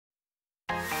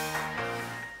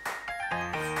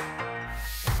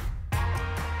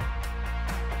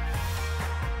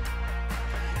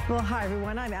Well, hi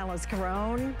everyone, I'm Alyce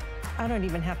Carone. I don't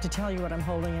even have to tell you what I'm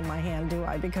holding in my hand, do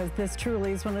I? Because this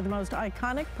truly is one of the most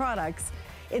iconic products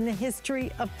in the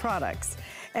history of products.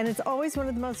 And it's always one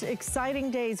of the most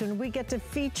exciting days when we get to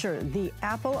feature the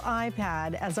Apple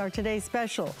iPad as our today's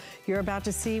special. You're about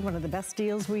to see one of the best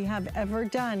deals we have ever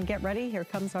done. Get ready, here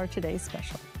comes our today's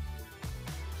special.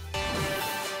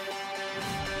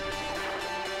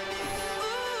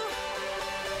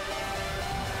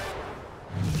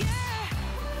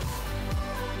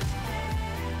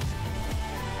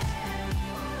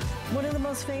 One of the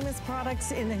most famous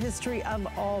products in the history of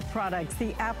all products,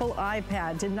 the Apple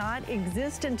iPad, did not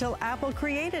exist until Apple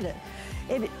created it.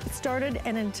 It started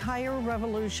an entire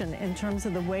revolution in terms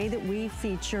of the way that we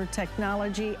feature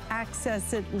technology,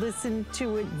 access it, listen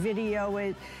to it, video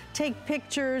it, take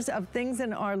pictures of things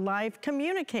in our life,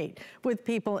 communicate with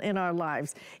people in our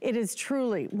lives. It is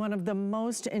truly one of the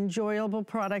most enjoyable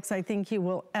products I think you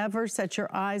will ever set your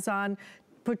eyes on,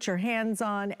 put your hands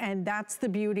on, and that's the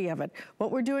beauty of it. What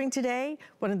we're doing today,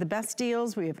 one of the best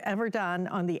deals we have ever done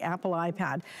on the Apple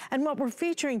iPad. And what we're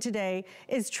featuring today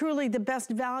is truly the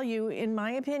best value, in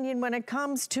my opinion, when it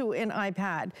comes to an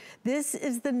iPad. This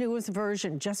is the newest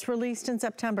version, just released in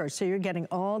September, so you're getting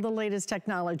all the latest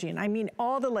technology, and I mean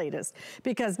all the latest,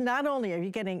 because not only are you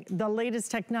getting the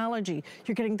latest technology,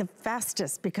 you're getting the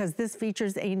fastest, because this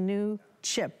features a new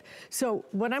chip. So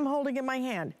what I'm holding in my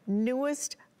hand,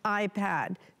 newest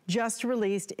iPad, just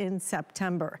released in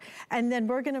September. And then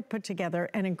we're gonna put together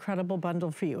an incredible bundle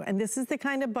for you. And this is the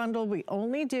kind of bundle we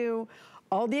only do,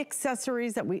 all the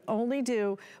accessories that we only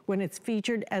do when it's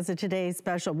featured as a today's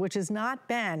special, which has not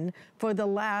been for the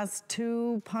last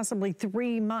 2, possibly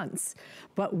 3 months.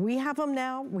 But we have them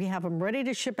now, we have them ready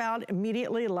to ship out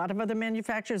immediately. A lot of other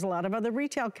manufacturers, a lot of other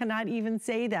retail cannot even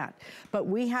say that. But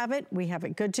we have it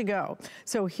good to go.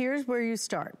 So here's where you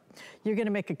start. You're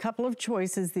gonna make a couple of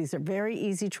choices. These are very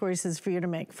easy choices for you to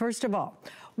make. First of all,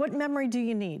 what memory do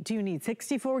you need? Do you need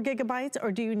 64 gigabytes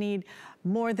or do you need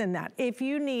more than that? If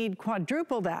you need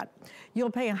quadruple that,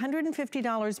 you'll pay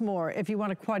 $150 more if you want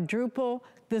to quadruple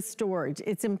the storage.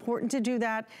 It's important to do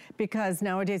that because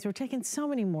nowadays we're taking so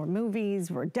many more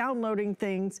movies, we're downloading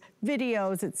things,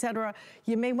 videos, etc.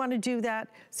 You may want to do that.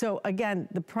 So again,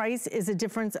 the price is a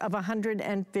difference of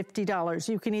 $150.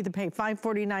 You can either pay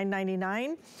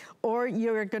 $549.99 or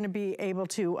you're going to be able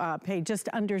to pay just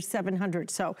under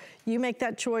 $700. So you make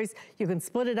that choice. You can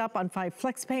split it up on 5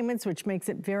 flex payments, which makes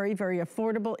it very, very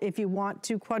affordable if you want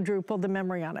to quadruple the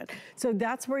memory on it. So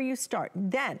that's where you start.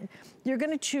 Then you're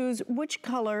going to choose which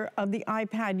color of the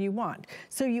iPad you want.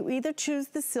 So you either choose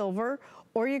the silver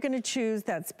or you're gonna choose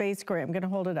that space gray. I'm gonna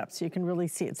hold it up so you can really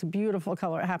see it. It's a beautiful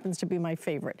color. It happens to be my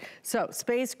favorite. So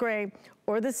space gray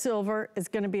or the silver is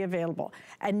gonna be available.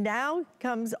 And now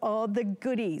comes all the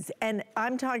goodies. And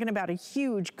I'm talking about a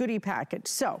huge goodie package.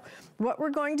 So what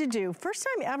we're going to do, first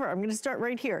time ever, I'm gonna start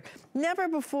right here. Never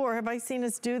before have I seen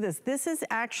us do this. This is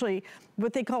actually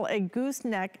what they call a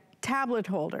gooseneck tablet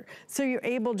holder. So you're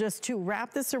able just to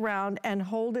wrap this around and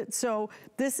hold it so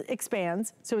this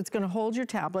expands, so it's gonna hold your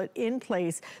tablet in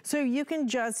place so you can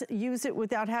just use it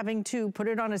without having to put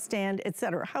it on a stand,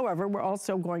 etc. However, we're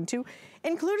also going to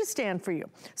include a stand for you.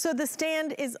 So the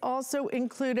stand is also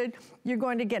included. You're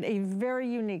going to get a very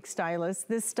unique stylus.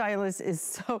 This stylus is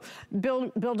so,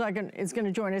 Bill Duggan is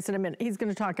gonna join us in a minute. He's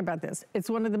gonna talk about this. It's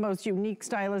one of the most unique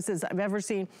styluses I've ever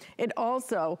seen. It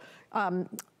also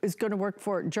is gonna work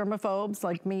for germaphobes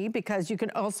like me because you can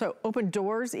also open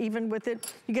doors even with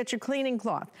it. You get your cleaning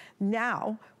cloth.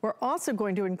 Now, we're also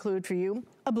going to include for you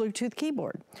a Bluetooth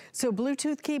keyboard. So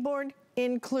Bluetooth keyboard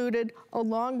included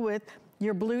along with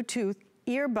your Bluetooth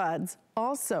earbuds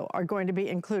also are going to be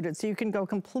included. So you can go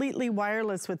completely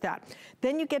wireless with that.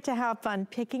 Then you get to have fun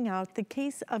picking out the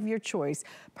case of your choice.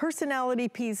 Personality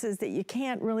pieces that you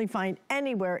can't really find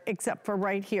anywhere except for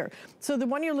right here. So the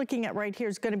one you're looking at right here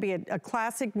is going to be a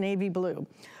classic navy blue.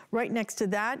 Right next to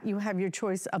that, you have your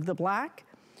choice of the black.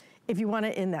 If you want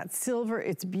it in that silver,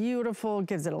 it's beautiful,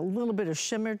 gives it a little bit of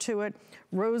shimmer to it.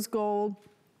 Rose gold.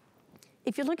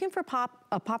 If you're looking for a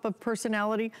pop of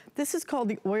personality, this is called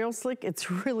the oil slick. It's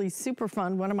really super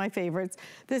fun, one of my favorites.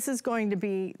 This is going to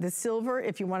be the silver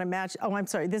if you want to match, oh, I'm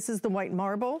sorry, this is the white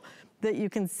marble that you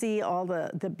can see all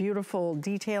the beautiful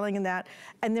detailing in that.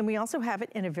 And then we also have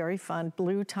it in a very fun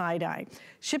blue tie-dye.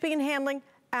 Shipping and handling,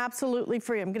 absolutely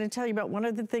free. I'm gonna tell you about one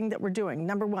other thing that we're doing.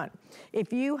 Number one,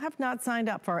 if you have not signed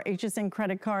up for our HSN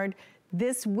credit card,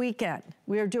 this weekend,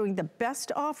 we are doing the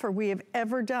best offer we have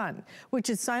ever done, which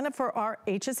is sign up for our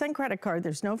HSN credit card.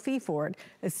 There's no fee for it.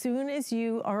 As soon as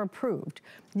you are approved,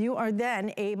 you are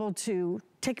then able to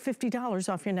take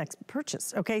 $50 off your next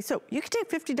purchase, okay? So you can take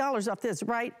 $50 off this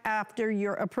right after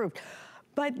you're approved.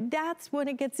 But that's when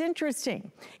it gets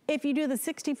interesting. If you do the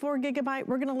 64 gigabyte,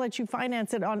 we're gonna let you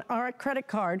finance it on our credit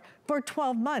card for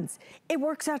 12 months. It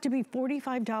works out to be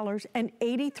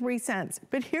 $45.83.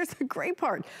 But here's the great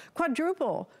part,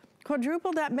 quadruple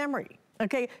that memory.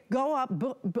 Okay, go up,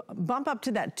 bump up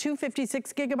to that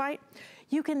 256 gigabyte.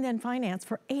 You can then finance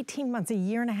for 18 months, a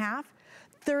year and a half,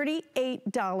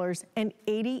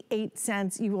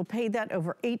 $38.88. You will pay that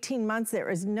over 18 months. There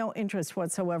is no interest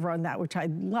whatsoever on that, which I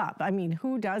love. I mean,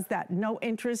 who does that? No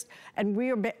interest, and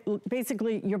we are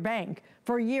basically your bank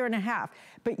for a year and a half.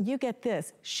 But you get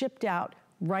this shipped out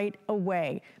right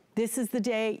away. This is the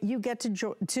day you get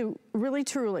to really,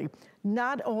 truly,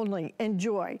 not only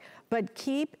enjoy, but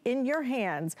keep in your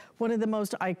hands one of the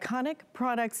most iconic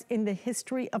products in the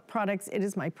history of products. It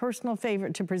is my personal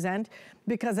favorite to present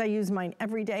because I use mine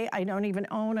every day. I don't even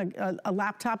own a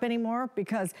laptop anymore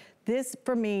because this,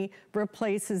 for me,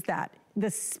 replaces that.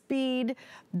 The speed,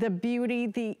 the beauty,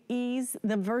 the ease,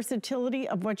 the versatility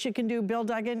of what you can do. Bill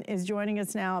Duggan is joining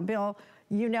us now. Bill,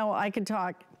 you know I could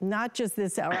talk, not just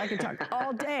this hour, I could talk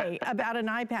all day about an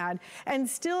iPad and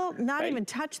still not even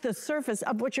touch the surface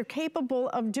of what you're capable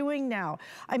of doing now.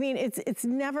 I mean, it's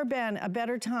never been a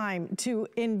better time to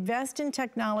invest in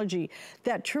technology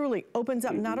that truly opens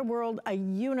up not a world, a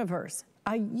universe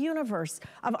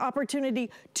of opportunity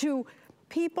to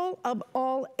people of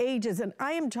all ages. And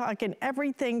I am talking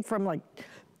everything from like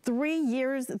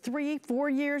 3, 4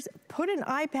 years, put an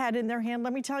iPad in their hand.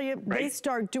 Let me tell you, they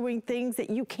start doing things that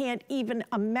you can't even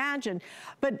imagine.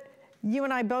 But you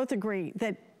and I both agree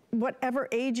that whatever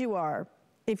age you are,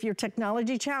 if you're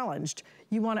technology challenged,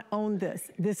 you want to own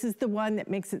this. This is the one that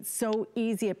makes it so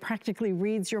easy. It practically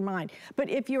reads your mind.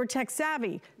 But if you're tech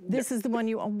savvy, this is the one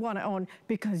you want to own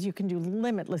because you can do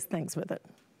limitless things with it.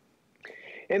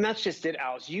 And that's just it,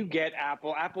 Alyce. You get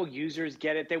Apple. Apple users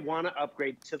get it. They want to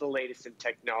upgrade to the latest in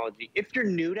technology. If you're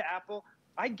new to Apple,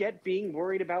 I get being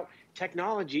worried about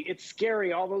technology. It's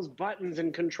scary, all those buttons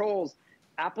and controls.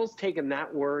 Apple's taken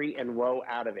that worry and woe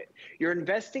out of it. You're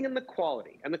investing in the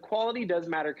quality, and the quality does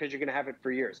matter because you're going to have it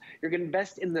for years. You're going to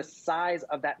invest in the size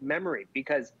of that memory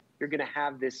because you're going to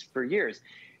have this for years.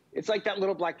 It's like that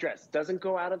little black dress. Doesn't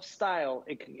go out of style.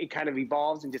 It kind of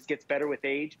evolves and just gets better with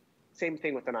age. Same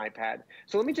thing with an iPad.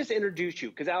 So let me just introduce you,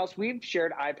 because Alyce, we've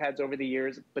shared iPads over the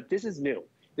years, but this is new.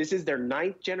 This is their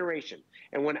 9th generation.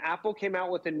 And when Apple came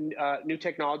out with a new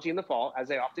technology in the fall, as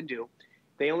they often do,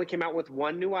 they only came out with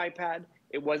one new iPad.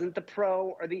 It wasn't the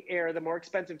Pro or the Air, the more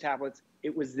expensive tablets.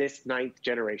 It was this 9th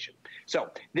generation. So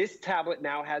this tablet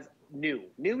now has new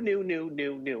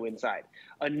inside.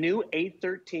 A new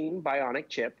A13 Bionic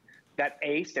chip. That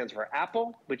A stands for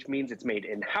Apple, which means it's made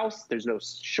in-house. There's no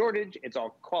shortage. It's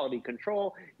all quality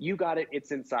control. You got it.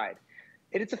 It's inside.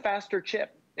 And it's a faster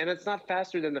chip. And it's not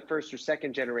faster than the 1st or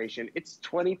 2nd generation. It's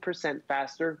 20%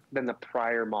 faster than the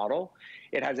prior model.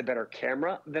 It has a better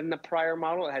camera than the prior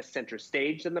model. It has center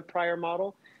stage than the prior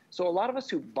model. So a lot of us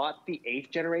who bought the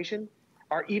 8th generation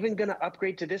are even going to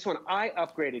upgrade to this one. I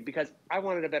upgraded because I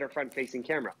wanted a better front-facing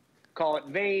camera. Call it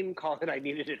vain, call it I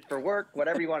needed it for work,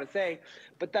 whatever you want to say,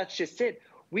 but that's just it.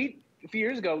 We, a few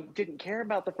years ago, didn't care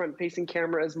about the front-facing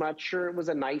camera as much. Sure, it was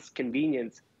a nice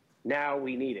convenience. Now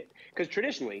we need it. Because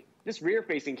traditionally, this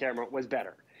rear-facing camera was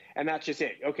better. And that's just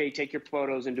it. Okay, take your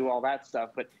photos and do all that stuff,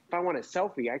 but if I want a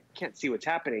selfie, I can't see what's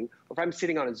happening. Or if I'm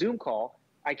sitting on a Zoom call,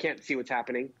 I can't see what's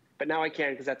happening. But now I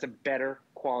can because that's a better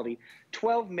quality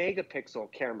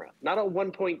 12-megapixel camera, not a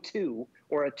 1.2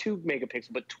 or a 2 megapixel,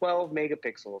 but 12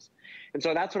 megapixels. And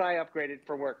so that's what I upgraded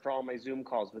for work for all my Zoom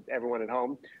calls with everyone at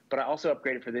home. But I also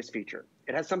upgraded for this feature.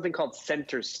 It has something called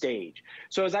center stage.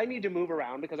 So as I need to move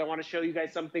around because I want to show you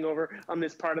guys something over on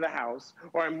this part of the house,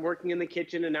 or I'm working in the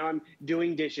kitchen and now I'm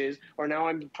doing dishes, or now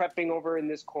I'm prepping over in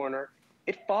this corner,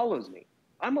 it follows me.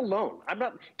 I'm alone. I'm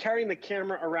not carrying the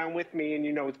camera around with me and,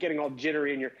 you know, it's getting all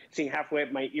jittery and you're seeing halfway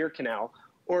up my ear canal.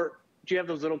 Or do you have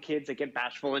those little kids that get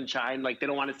bashful and shy and like they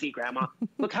don't want to see grandma?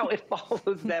 Look how it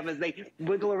follows them as they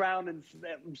wiggle around and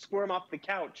squirm off the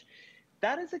couch.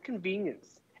 That is a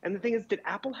convenience. And the thing is, did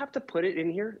Apple have to put it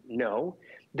in here? No.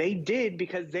 They did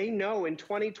because they know in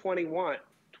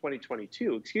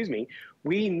 2022, excuse me,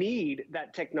 we need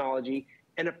that technology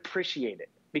and appreciate it.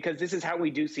 Because this is how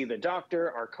we do see the doctor,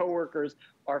 our coworkers,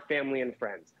 our family and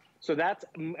friends. So that's,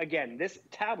 again, this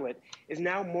tablet is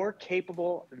now more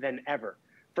capable than ever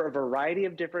for a variety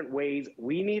of different ways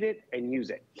we need it and use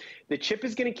it. The chip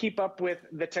is going to keep up with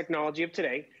the technology of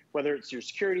today, whether it's your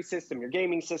security system, your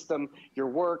gaming system, your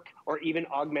work, or even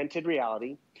augmented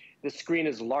reality. The screen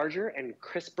is larger and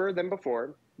crisper than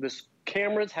before. The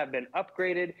cameras have been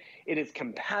upgraded. It is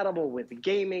compatible with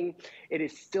gaming. It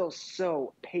is still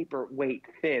so paperweight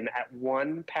thin at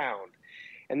 1 pound.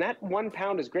 And that 1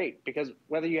 pound is great because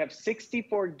whether you have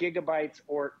 64 gigabytes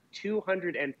or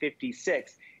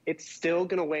 256, it's still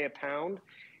going to weigh a pound.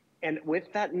 And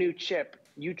with that new chip,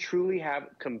 you truly have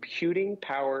computing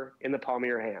power in the palm of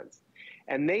your hands.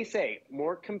 And they say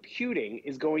more computing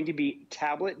is going to be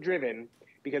tablet driven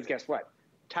because guess what?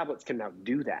 Tablets can now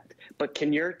do that. But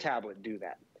can your tablet do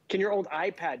that? Can your old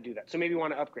iPad do that? So maybe you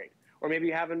want to upgrade. Or maybe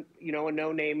you have a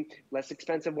no-name, less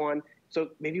expensive one. So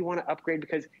maybe you want to upgrade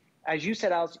because, as you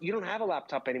said, Alyce, you don't have a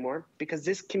laptop anymore because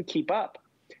this can keep up.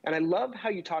 And I love how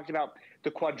you talked about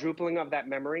the quadrupling of that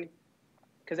memory.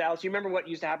 Because, Alyce, you remember what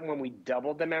used to happen when we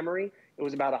doubled the memory? It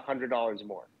was about $100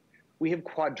 more. We have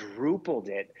quadrupled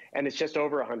it, and it's just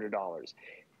over $100.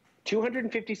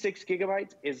 256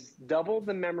 gigabytes is double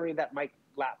the memory that my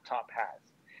laptop has.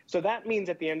 So that means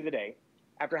at the end of the day,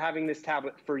 after having this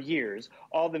tablet for years,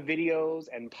 all the videos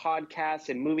and podcasts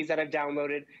and movies that I've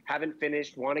downloaded, haven't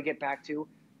finished, want to get back to,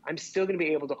 I'm still going to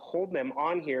be able to hold them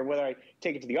on here, whether I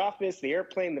take it to the office, the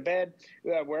airplane, the bed,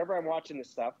 wherever I'm watching this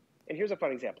stuff. And here's a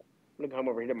fun example. I'm going to come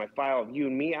over here to my file of you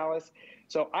and me, Alyce.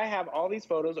 So I have all these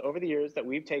photos over the years that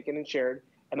we've taken and shared,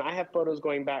 and I have photos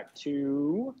going back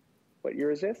to, what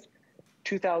year is this?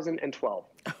 2012.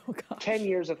 Oh, gosh. 10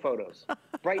 years of photos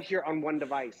right here on one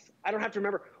device. I don't have to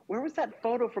remember, where was that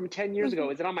photo from 10 years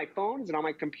ago? Is it on my phone? Is it on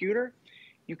my computer?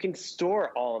 You can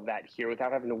store all of that here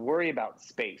without having to worry about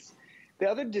space. The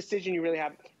other decision you really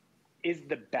have is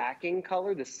the backing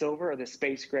color, the silver or the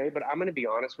space gray. But I'm going to be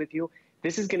honest with you,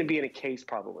 this is going to be in a case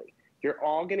probably. You're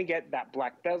all going to get that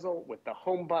black bezel with the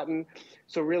home button.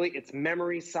 So really it's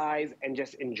memory size and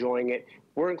just enjoying it.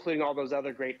 We're including all those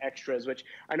other great extras, which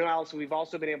I know, Alyce, we've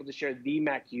also been able to share the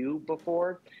Mac U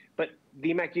before, but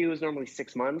the Mac U is normally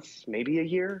 6 months, maybe a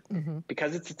year.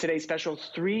 Because it's today's special,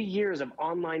 3 years of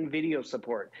online video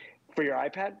support for your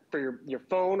iPad, for your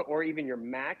phone, or even your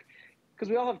Mac. Because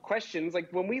we all have questions.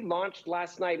 Like when we launched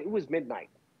last night, it was midnight.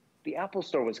 The Apple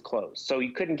Store was closed, so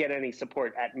you couldn't get any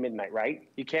support at midnight, right?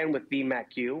 You can with the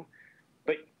Mac U.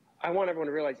 But I want everyone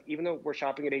to realize, even though we're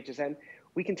shopping at HSN,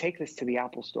 we can take this to the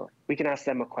Apple Store. We can ask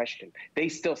them a question. They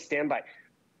still stand by.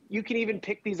 You can even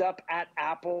pick these up at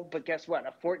Apple, but guess what?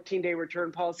 A 14-day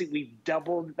return policy. We've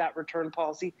doubled that return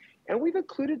policy, and we've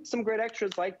included some great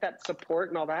extras like that support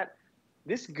and all that.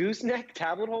 This gooseneck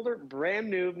tablet holder, brand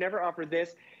new, never offered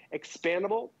this.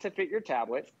 Expandable to fit your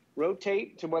tablet,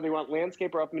 rotate to whether you want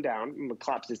landscape or up and down, and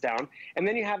collapse this down. And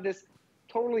then you have this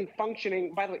totally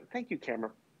functioning, by the way, thank you,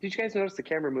 camera. Did you guys notice the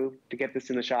camera moved to get this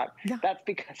in the shot? Yeah. That's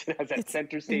because it has that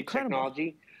center stage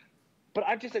technology. But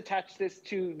I've just attached this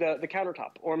to the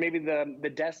countertop or maybe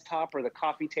the desktop or the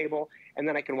coffee table, and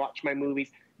then I can watch my movies.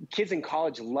 Kids in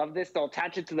college love this. They'll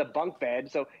attach it to the bunk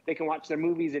bed so they can watch their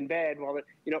movies in bed while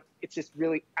it's just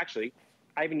really, actually,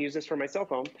 I even use this for my cell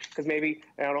phone because maybe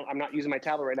I'm not using my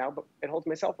tablet right now, but it holds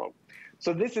my cell phone.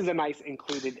 So this is a nice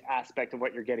included aspect of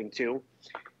what you're getting too.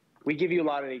 We give you a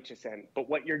lot at HSN, but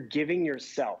what you're giving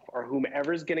yourself or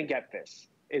whomever's going to get this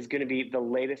is going to be the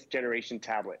latest generation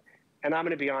tablet. And I'm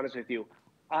going to be honest with you.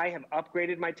 I have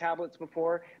upgraded my tablets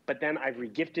before, but then I've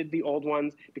regifted the old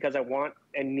ones because I want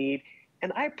and need,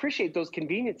 and I appreciate those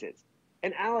conveniences.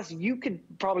 And Alyce, you could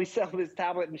probably sell this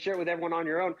tablet and share it with everyone on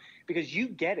your own because you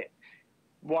get it.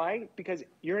 Why? Because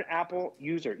you're an Apple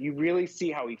user. You really see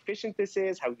how efficient this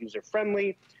is, how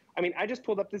user-friendly. I mean, I just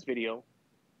pulled up this video,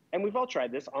 and we've all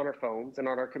tried this on our phones and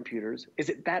on our computers. Is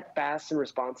it that fast and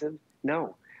responsive?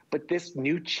 No. But this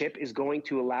new chip is going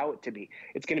to allow it to be.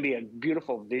 It's going to be a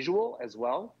beautiful visual as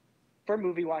well for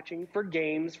movie watching, for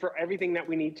games, for everything that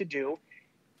we need to do.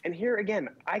 And here again,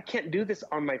 I can't do this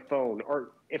on my phone,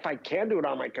 or if I can do it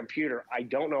on my computer, I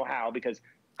don't know how because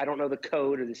I don't know the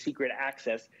code or the secret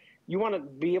access. You want to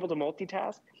be able to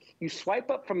multitask? You swipe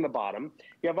up from the bottom.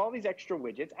 You have all these extra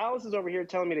widgets. Alyce is over here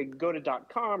telling me to go to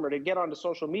 .com or to get onto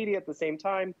social media at the same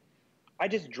time. I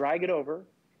just drag it over.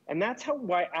 And that's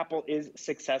why Apple is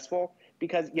successful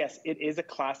because, yes, it is a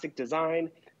classic design,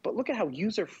 but look at how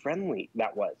user-friendly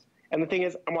that was. And the thing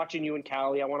is, I'm watching you and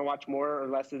Callie. I want to watch more or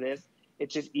less of this.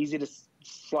 It's just easy to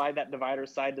slide that divider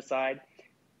side to side.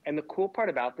 And the cool part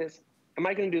about this, am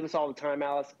I going to do this all the time,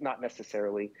 Alyce? Not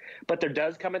necessarily. But there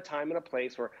does come a time and a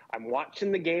place where I'm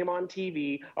watching the game on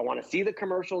TV. I want to see the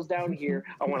commercials down here.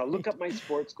 I want to look up my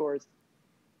sports scores.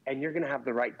 And you're going to have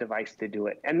the right device to do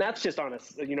it. And that's just on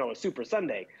a Super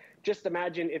Sunday. Just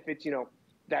imagine if it's,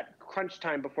 that crunch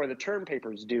time before the term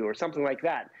papers due or something like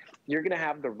that. You're going to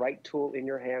have the right tool in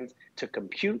your hands to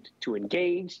compute, to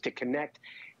engage, to connect.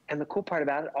 And the cool part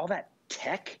about it, all that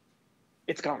tech,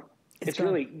 it's gone. it's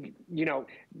really, you know,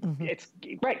 it's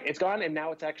right. It's gone, and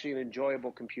now it's actually an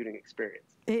enjoyable computing experience.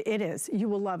 It is. You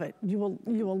will love it. You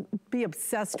will be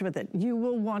obsessed with it. You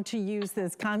will want to use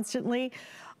this constantly.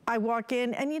 I walk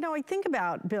in, and you know, I think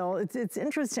about, Bill, it's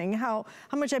interesting how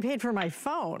much I paid for my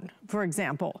phone, for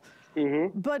example.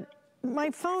 But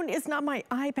my phone is not my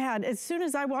iPad. As soon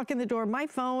as I walk in the door, my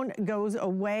phone goes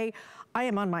away. I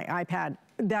am on my iPad.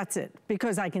 That's it,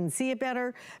 because I can see it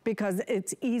better, because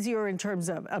it's easier in terms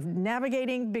of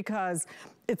navigating, because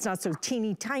it's not so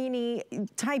teeny tiny.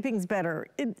 Typing's better.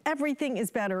 Everything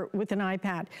is better with an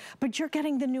iPad. But you're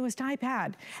getting the newest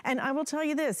iPad. And I will tell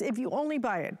you this, if you only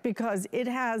buy it because it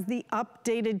has the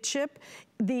updated chip,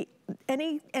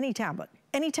 any tablet,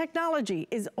 any technology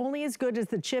is only as good as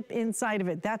the chip inside of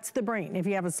it. That's the brain. If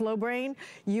you have a slow brain,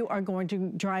 you are going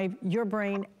to drive your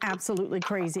brain absolutely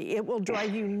crazy. It will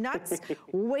drive you nuts,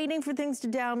 waiting for things to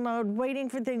download, waiting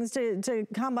for things to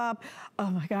come up.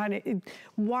 Oh my God,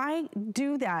 why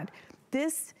do that?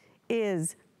 This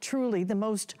is truly the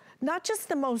most, not just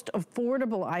the most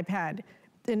affordable iPad.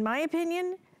 In my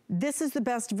opinion, this is the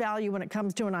best value when it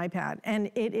comes to an iPad. And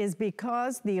it is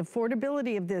because the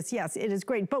affordability of this, yes, it is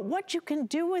great. But what you can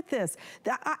do with this,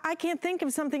 I can't think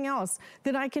of something else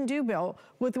that I can do, Bill,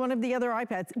 with one of the other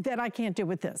iPads that I can't do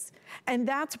with this. And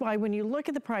that's why when you look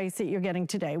at the price that you're getting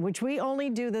today, which we only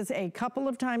do this a couple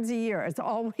of times a year, it's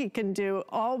all we can do,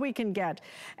 all we can get.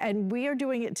 And we are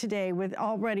doing it today with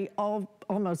already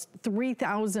almost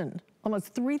 3,000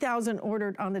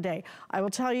 ordered on the day. I will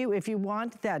tell you, if you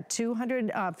want that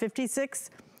 256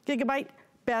 gigabyte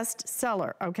best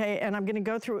seller, okay? And I'm gonna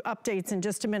go through updates in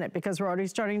just a minute because we're already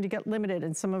starting to get limited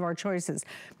in some of our choices.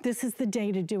 This is the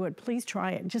day to do it. Please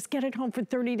try it. Just get it home for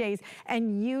 30 days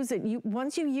and use it.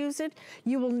 Once you use it,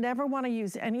 you will never wanna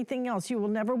use anything else. You will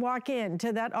never walk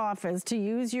into that office to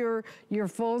use your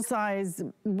full size,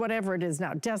 whatever it is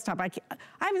now, desktop. I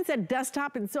haven't said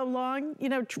desktop in so long, you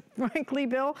know, frankly,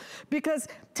 Bill, because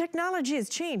technology has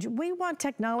changed. We want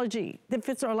technology that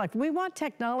fits our life. We want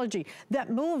technology that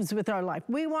moves with our life.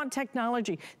 We want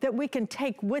technology that we can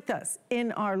take with us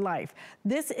in our life.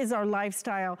 This is our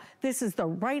lifestyle. This is the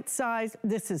right size.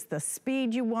 This is the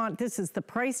speed you want. This is the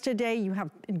price today. You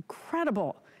have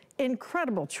incredible,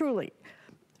 truly.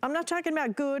 I'm not talking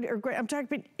about good or great. I'm talking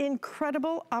about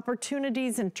incredible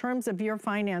opportunities in terms of your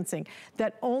financing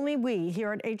that only we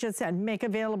here at HSN make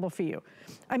available for you.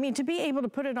 I mean, to be able to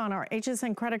put it on our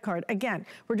HSN credit card, again,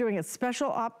 we're doing a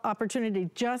special opportunity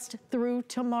just through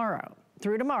tomorrow.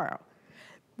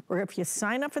 Or if you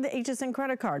sign up for the HSN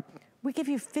credit card, we give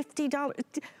you $50.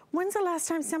 When's the last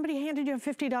time somebody handed you a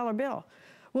 $50 bill?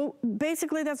 Well,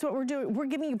 basically that's what we're doing. We're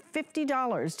giving you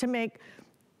 $50 to make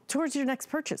towards your next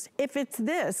purchase. If it's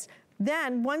this,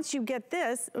 then once you get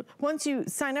this, once you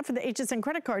sign up for the HSN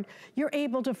credit card, you're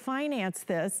able to finance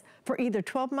this for either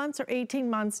 12 months or 18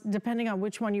 months, depending on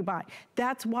which one you buy.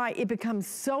 That's why it becomes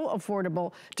so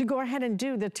affordable to go ahead and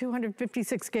do the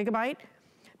 256 gigabyte,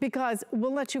 because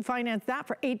we'll let you finance that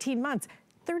for 18 months.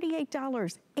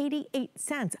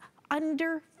 $38.88,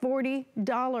 under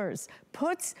 $40.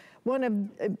 Puts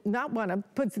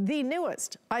puts the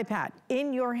newest iPad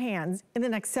in your hands in the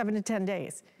next 7 to 10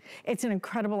 days. It's an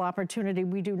incredible opportunity.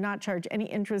 We do not charge any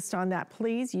interest on that.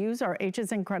 Please use our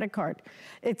HSN credit card.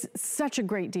 It's such a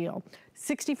great deal.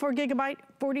 64 gigabyte,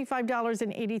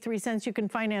 $45.83. You can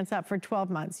finance that for 12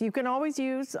 months. You can always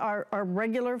use our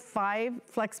regular 5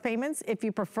 flex payments if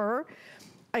you prefer.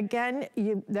 Again,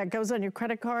 that goes on your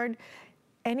credit card.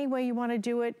 Any way you want to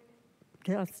do it,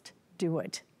 just do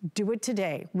it. Do it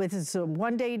today. This is a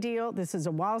one-day deal. This is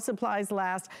a while supplies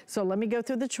last. So let me go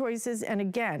through the choices. And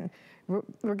again,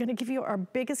 we're gonna give you our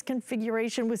biggest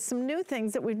configuration with some new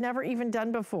things that we've never even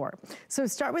done before. So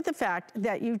start with the fact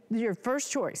that your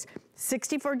first choice,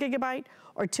 64 gigabyte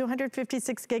or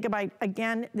 256 gigabyte.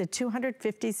 Again, the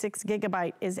 256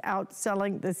 gigabyte is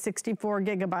outselling the 64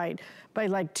 gigabyte by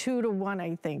like 2 to 1,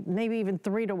 I think, maybe even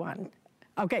 3 to 1.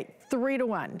 Okay, 3 to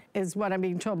 1 is what I'm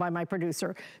being told by my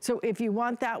producer. So if you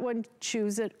want that one,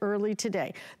 choose it early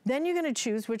today. Then you're gonna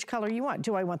choose which color you want.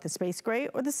 Do I want the space gray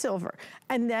or the silver?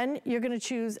 And then you're gonna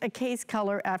choose a case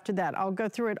color after that. I'll go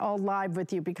through it all live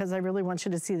with you because I really want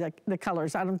you to see the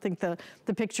colors. I don't think the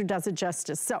picture does it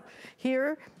justice. So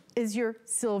here is your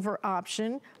silver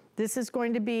option. This is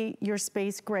going to be your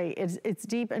space gray. It's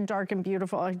deep and dark and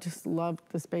beautiful. I just love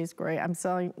the space gray. I'm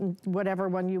selling whatever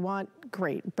one you want,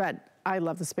 great, but I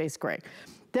love the space gray.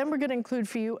 Then we're gonna include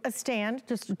for you a stand,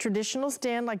 just a traditional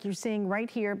stand like you're seeing right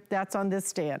here. That's on this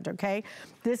stand, okay?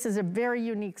 This is a very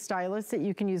unique stylus that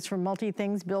you can use for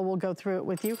multi-things. Bill will go through it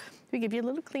with you. We give you a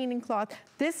little cleaning cloth.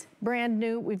 This brand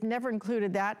new, we've never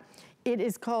included that. It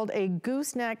is called a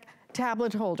gooseneck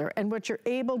tablet holder. And what you're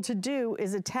able to do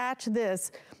is attach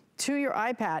this to your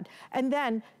iPad, and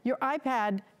then your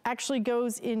iPad actually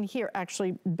goes in here.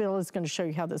 Actually, Bill is going to show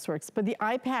you how this works, but the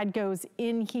iPad goes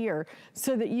in here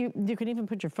so that you can even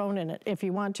put your phone in it if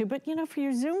you want to. But you know, for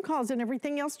your Zoom calls and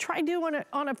everything else, try doing it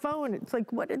on a phone. It's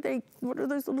like, what are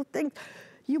those little things?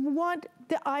 You want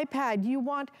the iPad, you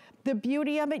want the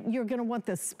beauty of it, you're gonna want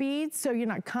the speed so you're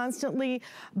not constantly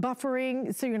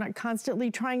buffering, so you're not constantly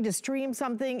trying to stream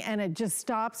something and it just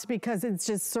stops because it's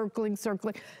just circling.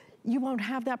 You won't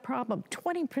have that problem.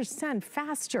 20%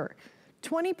 faster.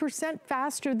 20%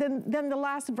 faster than the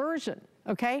last version,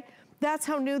 okay? That's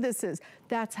how new this is.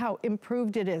 That's how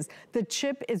improved it is. The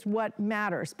chip is what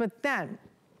matters. But then,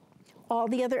 all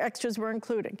the other extras we're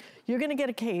including. You're gonna get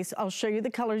a case. I'll show you the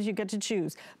colors you get to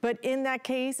choose. But in that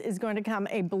case is going to come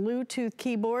a Bluetooth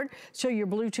keyboard. So your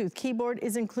Bluetooth keyboard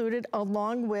is included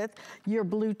along with your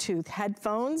Bluetooth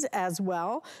headphones as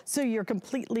well. So you're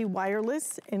completely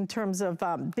wireless in terms of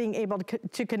being able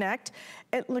to connect.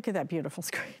 And look at that beautiful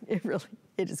screen.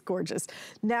 It is gorgeous.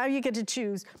 Now you get to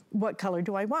choose what color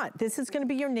do I want. This is gonna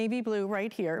be your navy blue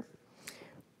right here.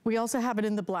 We also have it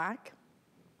in the black.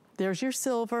 There's your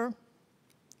silver.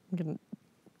 I'm gonna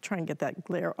try and get that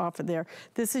glare off of there.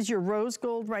 This is your rose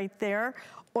gold right there.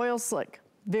 Oil slick,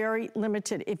 very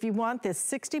limited. If you want this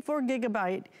 64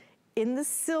 gigabyte in the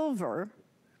silver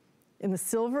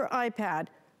iPad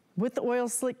with the oil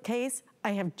slick case,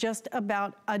 I have just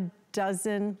about a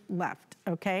dozen left,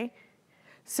 okay?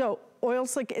 So oil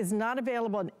slick is not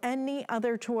available in any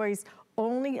other choice,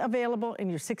 only available in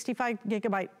your 65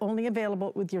 gigabyte, only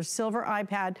available with your silver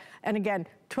iPad. And again,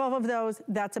 12 of those,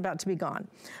 that's about to be gone.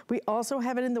 We also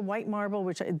have it in the white marble,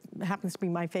 which happens to be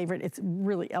my favorite. It's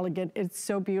really elegant, it's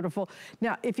so beautiful.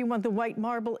 Now, if you want the white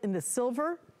marble in the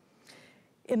silver,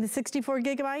 in the 64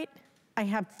 gigabyte, I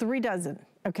have 3 dozen,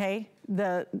 okay?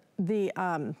 If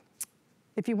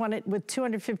you want it with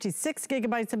 256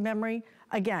 gigabytes of memory,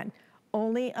 again,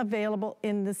 only available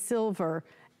in the silver.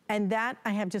 And that,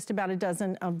 I have just about a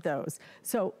dozen of those.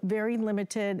 So very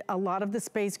limited. A lot of the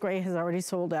space gray has already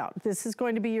sold out. This is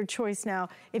going to be your choice now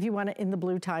if you want it in the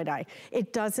blue tie-dye.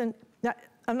 It doesn't,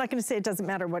 I'm not gonna say it doesn't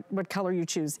matter what color you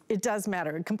choose. It does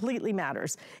matter, it completely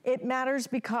matters. It matters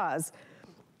because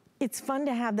it's fun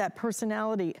to have that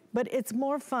personality, but it's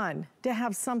more fun to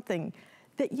have something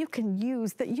that you can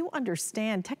use, that you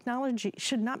understand. Technology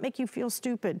should not make you feel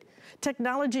stupid.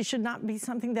 Technology should not be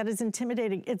something that is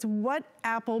intimidating. It's what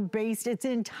Apple based its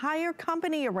entire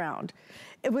company around.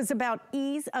 It was about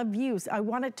ease of use. I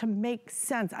want it to make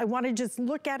sense. I want to just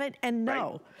look at it and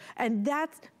know. Right. And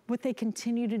that's what they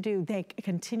continue to do. They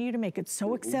continue to make it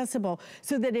so accessible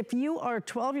so that if you are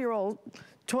 12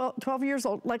 years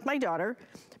old, like my daughter,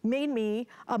 made me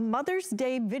a Mother's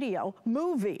Day video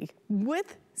movie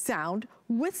with sound,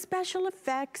 with special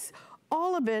effects,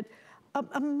 all of it,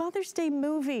 a Mother's Day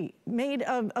movie made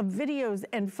of videos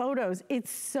and photos. It's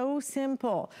so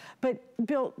simple. But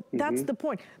Bill, that's the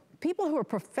point. People who are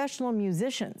professional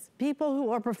musicians, people who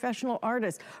are professional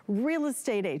artists, real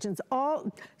estate agents,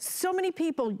 so many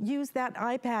people use that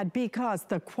iPad because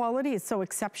the quality is so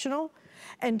exceptional,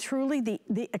 and truly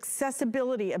the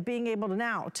accessibility of being able to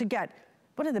now to get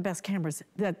one of the best cameras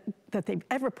that they've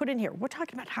ever put in here. We're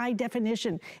talking about high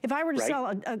definition. If I were to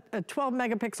sell a 12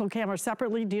 megapixel camera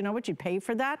separately, do you know what you'd pay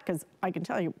for that? Because I can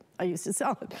tell you, I used to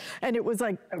sell it. And it was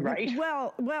like,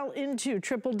 well into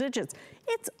triple digits.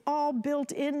 It's all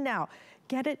built in now.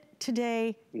 Get it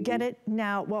today, get it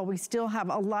now, while we still have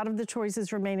a lot of the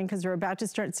choices remaining because they're about to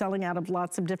start selling out of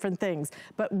lots of different things.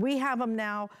 But we have them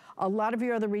now. A lot of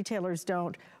your other retailers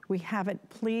don't. We have it.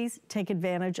 Please take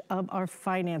advantage of our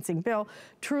financing. Bill,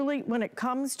 truly, when it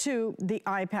comes to the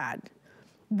iPad,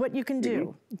 what you can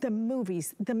do, the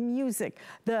movies, the music,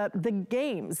 the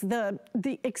games, the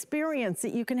experience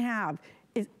that you can have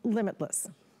is limitless.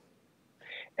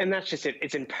 And that's just it.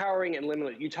 It's empowering and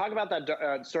limitless. You talk about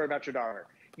that story about your daughter.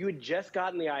 You had just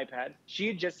gotten the iPad. She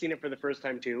had just seen it for the first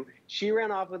time too. She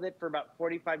ran off with it for about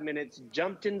 45 minutes,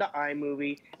 jumped into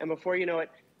iMovie, and before you know it,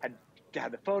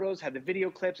 had the photos, had the video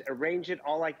clips, arranged it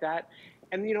all like that.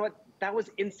 And you know what? That was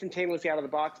instantaneously out of the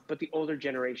box, but the older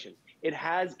generation, it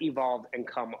has evolved and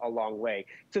come a long way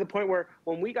to the point where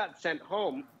when we got sent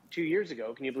home 2 years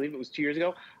ago, can you believe it was 2 years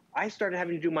ago? I started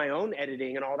having to do my own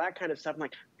editing and all that kind of stuff. I'm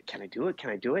like, can I do it? Can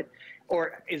I do it?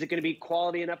 Or is it going to be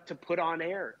quality enough to put on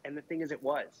air? And the thing is, it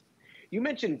was. You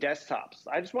mentioned desktops.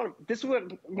 I just want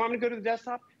to, want me to go to the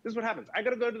desktop? This is what happens. I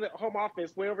got to go to the home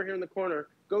office way over here in the corner,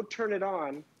 go turn it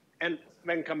on, and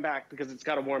then come back because it's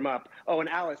got to warm up. Oh, and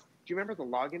Alyce, do you remember the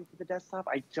login for the desktop?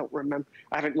 I don't remember.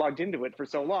 I haven't logged into it for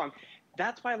so long.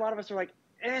 That's why a lot of us are like,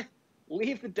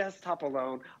 leave the desktop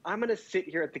alone. I'm going to sit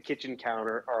here at the kitchen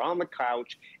counter or on the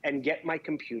couch and get my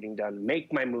computing done,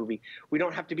 make my movie. We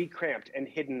don't have to be cramped and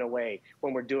hidden away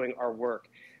when we're doing our work.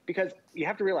 Because you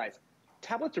have to realize,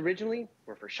 tablets originally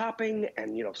were for shopping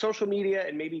and social media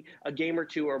and maybe a game or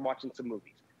two or watching some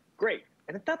movies. Great.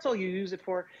 And if that's all you use it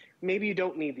for, maybe you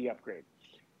don't need the upgrade.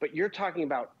 But you're talking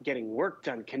about getting work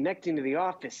done, connecting to the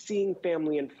office, seeing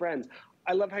family and friends.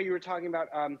 I love how you were talking about,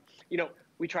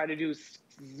 we try to do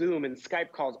Zoom and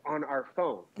Skype calls on our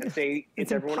phone and say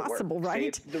it's everyone at work. Impossible, right? Say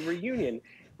it's the reunion,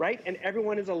 right? And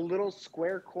everyone is a little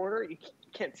square corner. You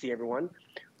can't see everyone.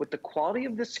 With the quality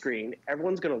of the screen,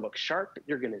 everyone's going to look sharp.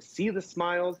 You're going to see the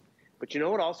smiles. But you know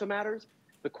what also matters?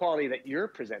 The quality that you're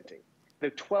presenting. The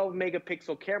 12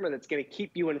 megapixel camera that's going to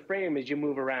keep you in frame as you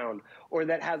move around, or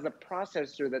that has a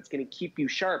processor that's going to keep you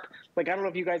sharp. Like, I don't know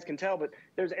if you guys can tell, but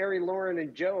there's Ari, Lauren,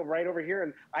 and Joe right over here,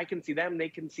 and I can see them, they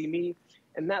can see me.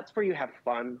 And that's where you have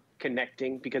fun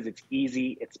connecting, because it's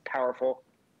easy, it's powerful,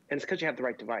 and it's because you have the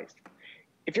right device.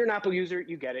 If you're an Apple user,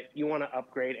 you get it. You want to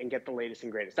upgrade and get the latest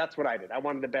and greatest. That's what I did. I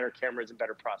wanted the better cameras and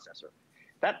better processor.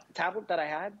 That tablet that I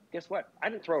had, guess what? I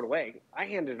didn't throw it away. I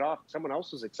handed it off. Someone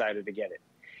else was excited to get it.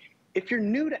 If you're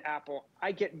new to Apple,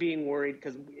 I get being worried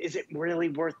because is it really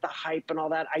worth the hype and all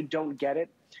that? I don't get it.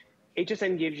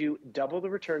 HSN gives you double the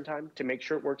return time to make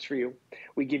sure it works for you.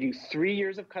 We give you 3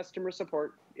 years of customer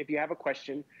support if you have a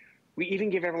question. We even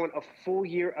give everyone a full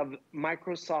year of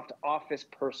Microsoft Office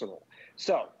Personal.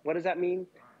 So what does that mean?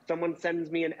 Someone sends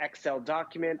me an Excel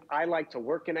document. I like to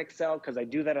work in Excel because I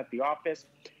do that at the office.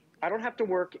 I don't have to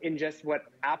work in just what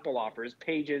Apple offers,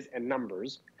 pages and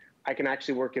numbers. I can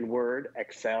actually work in Word,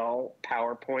 Excel,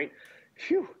 PowerPoint.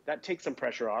 Phew, that takes some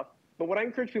pressure off. But what I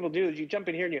encourage people to do is you jump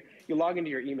in here and you log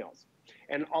into your emails.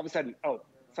 And all of a sudden, oh,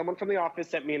 someone from the office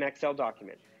sent me an Excel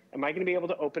document. Am I going to be able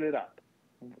to open it up?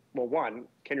 Well, one,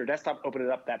 can your desktop open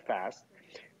it up that fast?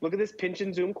 Look at this pinch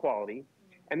and zoom quality.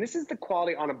 And this is the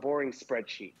quality on a boring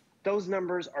spreadsheet. Those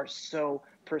numbers are so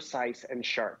precise and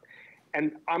sharp.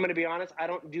 And I'm going to be honest, I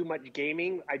don't do much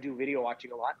gaming. I do video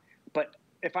watching a lot. But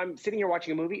if I'm sitting here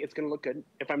watching a movie, it's going to look good.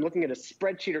 If I'm looking at a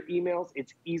spreadsheet or emails,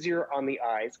 it's easier on the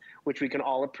eyes, which we can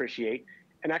all appreciate.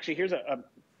 And actually, here's a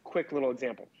quick little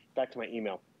example. Back to my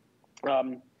email.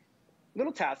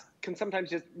 Little tasks can sometimes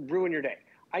just ruin your day.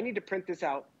 I need to print this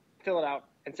out, fill it out,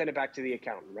 and send it back to the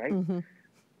accountant, right? Mm-hmm.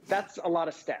 That's a lot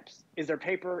of steps. Is there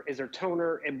paper? Is there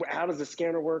toner? And how does the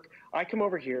scanner work? I come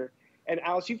over here, and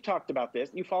Alyce, you've talked about this.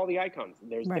 You follow the icons.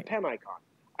 There's the pen icon.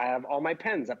 I have all my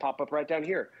pens that pop up right down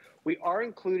here. We are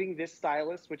including this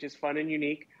stylus, which is fun and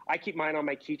unique. I keep mine on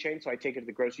my keychain, so I take it to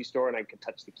the grocery store and I can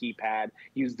touch the keypad,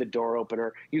 use the door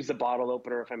opener, use the bottle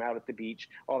opener if I'm out at the beach,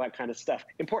 all that kind of stuff.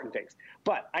 Important things.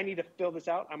 But I need to fill this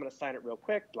out. I'm going to sign it real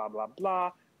quick, blah, blah,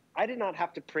 blah. I did not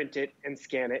have to print it and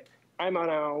scan it. I'm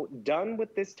now done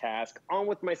with this task, on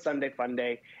with my Sunday fun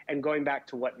day, and going back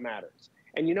to what matters.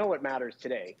 And you know what matters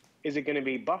today. Is it going to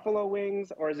be buffalo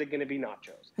wings or is it going to be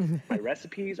nachos? My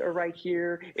recipes are right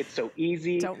here. It's so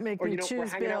easy. Don't make me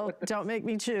choose, Bill. Don't make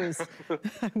me choose.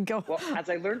 Go. Well,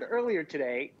 as I learned earlier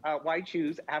today, why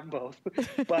choose? Have both.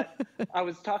 But I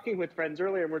was talking with friends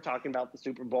earlier, and we're talking about the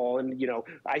Super Bowl. And,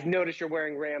 I noticed you're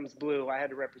wearing Rams blue. I had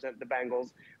to represent the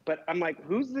Bengals. But I'm like,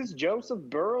 who's this Joseph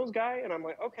Burrows guy? And I'm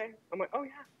like, okay. I'm like, oh,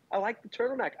 yeah, I like the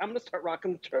turtleneck. I'm going to start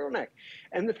rocking the turtleneck.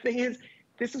 And the thing is,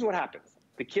 this is what happens.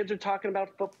 The kids are talking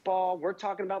about football. We're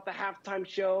talking about the halftime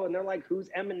show, and they're like, who's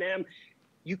Eminem?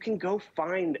 You can go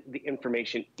find the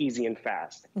information easy and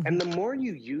fast. Mm-hmm. And the more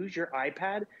you use your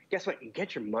iPad, guess what? You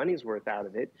get your money's worth out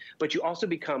of it, but you also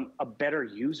become a better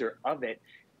user of it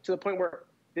to the point where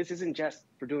this isn't just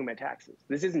for doing my taxes.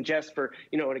 This isn't just for,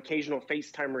 an occasional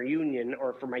FaceTime reunion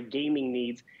or for my gaming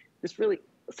needs. This really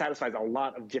satisfies a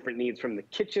lot of different needs, from the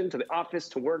kitchen to the office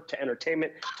to work to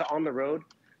entertainment to on the road.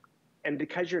 And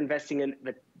because you're investing in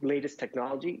the latest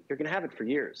technology, you're going to have it for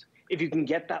years. If you can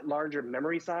get that larger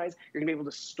memory size, you're going to be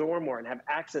able to store more and have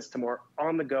access to more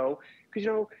on the go.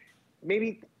 Because,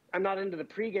 maybe I'm not into the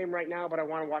pregame right now, but I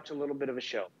want to watch a little bit of a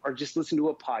show or just listen to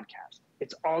a podcast.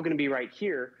 It's all going to be right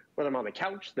here, whether I'm on the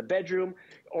couch, the bedroom,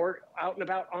 or out and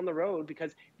about on the road,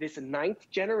 because this 9th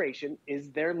generation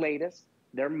is their latest,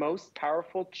 their most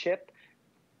powerful chip,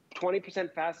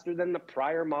 20% faster than the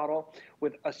prior model,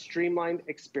 with a streamlined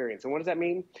experience. And what does that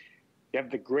mean? You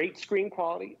have the great screen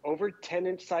quality, over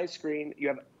 10-inch size screen. You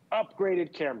have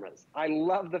upgraded cameras. I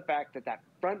love the fact that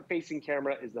front-facing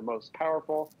camera is the most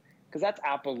powerful, because that's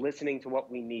Apple listening to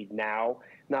what we need now,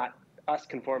 not us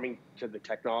conforming to the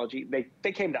technology.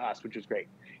 They came to us, which was great.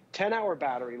 10-hour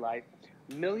battery life,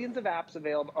 millions of apps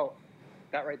available. Oh,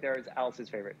 That right there is Alice's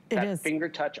favorite. It is. Finger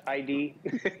touch ID.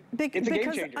 It's a game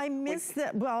Because changer. I miss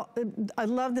that. Well, I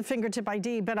love the fingertip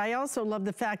ID, but I also love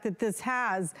the fact that this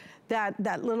has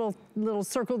that little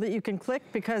circle that you can click,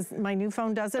 because my new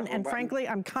phone doesn't. And frankly,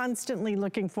 I'm constantly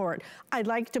looking for it. I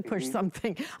like to push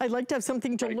something. I like to have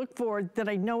something to look for that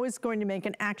I know is going to make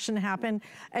an action happen.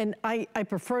 And I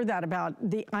prefer that about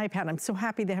the iPad. I'm so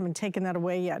happy they haven't taken that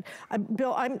away yet.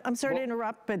 Bill, I'm sorry to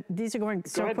interrupt, but these are going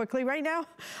so quickly right now.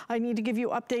 I need to give you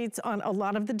updates on a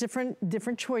lot of the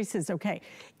different choices. Okay,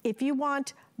 if you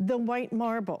want the white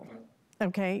marble,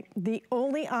 okay, the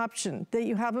only option that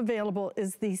you have available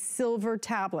is the silver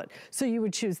tablet. So you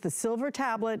would choose the silver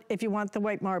tablet if you want the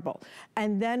white marble.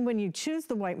 And then when you choose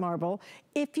the white marble,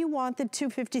 if you want the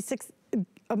 256,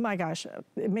 oh my gosh,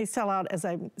 it may sell out as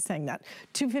I'm saying that.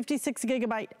 256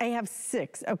 gigabyte, I have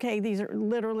 6, okay? These are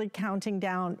literally counting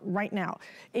down right now.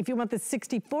 If you want the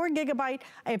 64 gigabyte,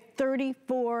 I have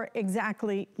 34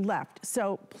 exactly left.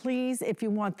 So please, if you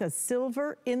want the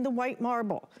silver in the white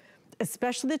marble,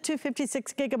 especially the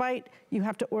 256 gigabyte, you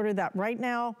have to order that right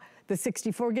now. The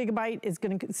 64 gigabyte is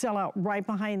gonna sell out right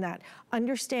behind that.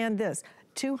 Understand this,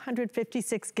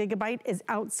 256 gigabyte is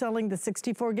outselling the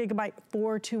 64 gigabyte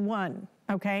 4-to-1,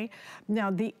 okay?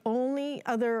 Now the only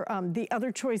other, the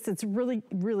other choice that's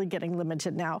really getting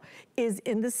limited now is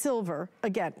in the silver.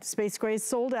 Again, Space Gray is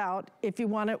sold out. If you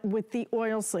want it with the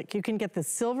oil slick, you can get the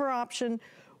silver option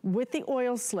with the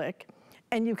oil slick,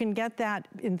 and you can get that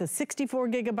in the 64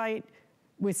 gigabyte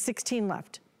with 16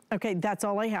 left. Okay, that's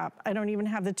all I have. I don't even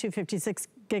have the 256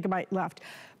 gigabyte left.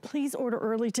 Please order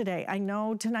early today. I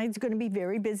know tonight's gonna be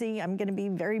very busy. I'm gonna be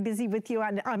very busy with you.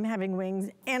 I'm having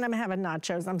wings and I'm having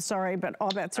nachos. I'm sorry, but all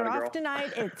bets are off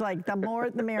tonight. It's like the more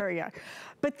the merrier.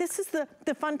 But this is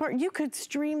the fun part. You could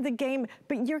stream the game,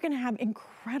 but you're gonna have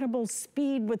incredible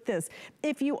speed with this.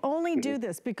 If you only do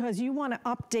this because you wanna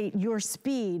update your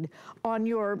speed on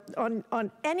your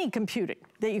on any computing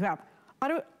that you have,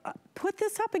 put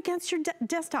this up against your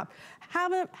desktop.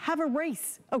 Have a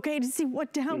race, okay, to see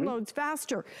what downloads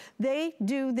faster. They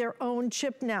do their own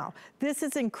chip now. This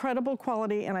is incredible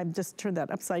quality, and I've just turned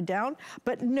that upside down,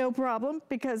 but no problem,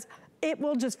 because it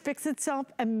will just fix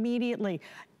itself immediately.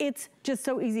 It's just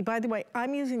so easy. By the way,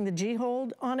 I'm using the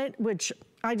G-Hold on it, which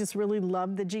I just really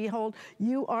love the G-Hold.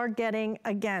 You are getting,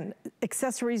 again,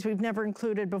 accessories we've never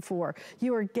included before.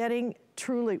 You are getting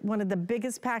truly one of the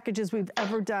biggest packages we've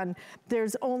ever done.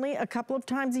 There's only a couple of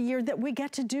times a year that we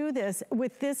get to do this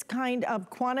with this kind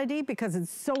of quantity, because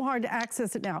it's so hard to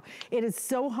access it now. It is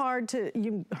so hard to,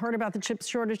 you heard about the chip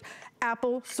shortage.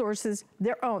 Apple sources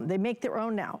their own. They make their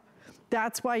own now.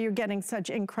 That's why you're getting such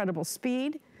incredible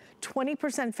speed,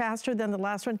 20% faster than the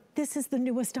last one. This is the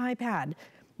newest iPad.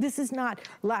 This is not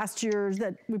last year's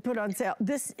that we put on sale.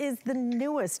 This is the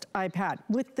newest iPad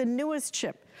with the newest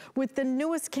chip, with the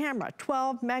newest camera,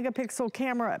 12 megapixel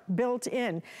camera built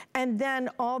in, and then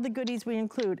all the goodies we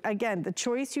include. Again, the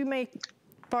choice you make,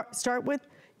 start with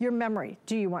your memory.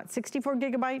 Do you want 64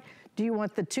 gigabyte? Do you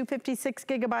want the 256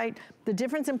 gigabyte? The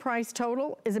difference in price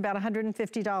total is about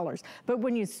 $150. But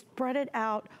when you spread it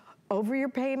out over your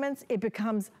payments, it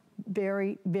becomes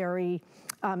very, very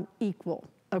equal.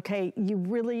 Okay, you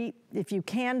really, if you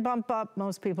can bump up,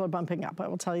 most people are bumping up. I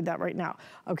will tell you that right now.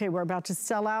 Okay, we're about to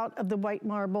sell out of the white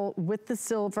marble with the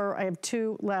silver. I have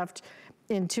 2 left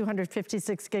in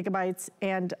 256 gigabytes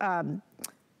and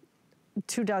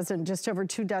 2 dozen, just over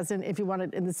 2 dozen if you want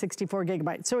it in the 64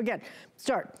 gigabytes. So again,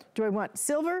 start. Do I want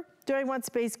silver? Do I want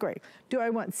Space Gray? Do I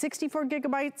want 64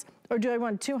 gigabytes or do I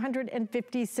want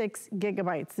 256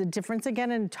 gigabytes? The difference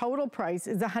again in total price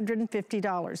is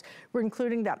 $150. We're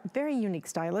including that very unique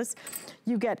stylus.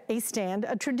 You get a stand,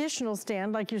 a traditional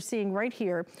stand like you're seeing right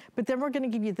here, but then we're gonna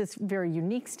give you this very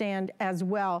unique stand as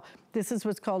well. This is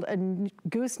what's called a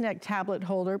gooseneck tablet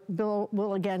holder. Bill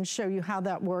will again show you how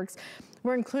that works.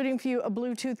 We're including for you a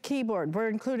Bluetooth keyboard. We're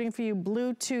including for you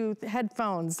Bluetooth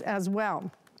headphones as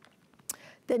well.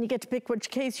 Then you get to pick which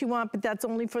case you want, but that's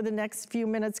only for the next few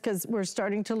minutes because we're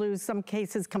starting to lose some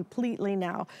cases completely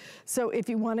now. So if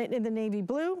you want it in the navy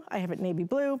blue, I have it navy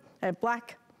blue, I have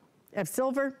black, I have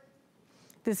silver.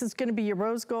 This is gonna be your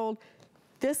rose gold.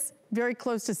 This, very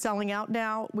close to selling out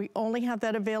now. We only have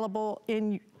that available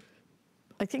in,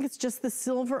 I think it's just the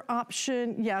silver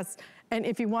option, yes. And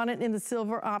if you want it in the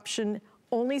silver option,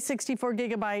 only 64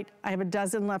 gigabyte. I have a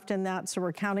dozen left in that, so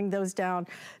we're counting those down.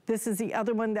 This is the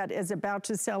other one that is about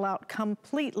to sell out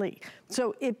completely.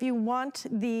 So if you want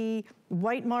the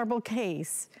white marble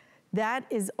case, that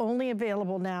is only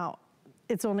available now.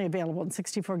 It's only available in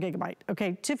 64 gigabyte.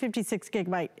 Okay, 256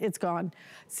 gigabyte, it's gone.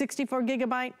 64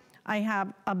 gigabyte, I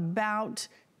have about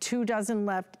 2 dozen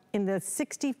left in the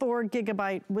 64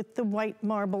 gigabyte with the white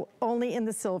marble, only in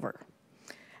the silver.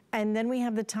 And then we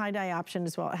have the tie-dye option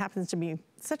as well. It happens to be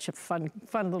such a fun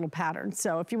little pattern.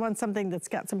 So if you want something that's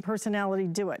got some personality,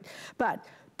 do it. But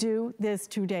do this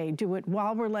today. Do it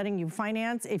while we're letting you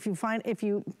finance. If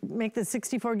you make the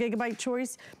 64 gigabyte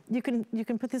choice, you can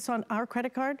put this on our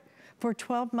credit card for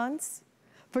 12 months.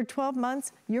 For 12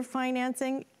 months, your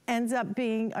financing ends up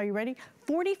being, are you ready?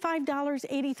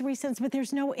 $45.83, but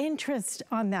there's no interest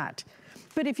on that.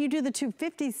 But if you do the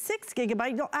 256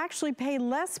 gigabyte, you'll actually pay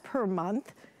less per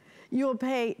month. You'll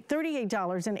pay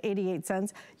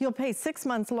 $38.88. You'll pay 6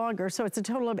 months longer, so it's a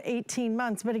total of 18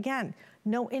 months. But again,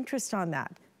 no interest on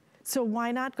that. So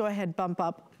why not go ahead, bump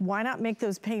up? Why not make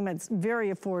those payments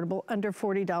very affordable, under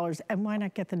 $40? And why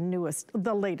not get the newest,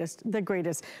 the latest, the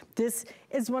greatest? This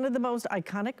is one of the most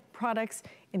iconic products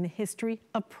in the history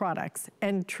of products.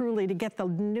 And truly, to get the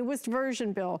newest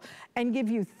version, Bill, and give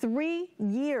you 3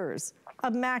 years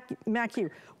of MacU.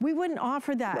 We wouldn't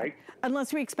offer that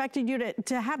unless we expected you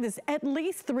to have this at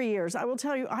least 3 years. I will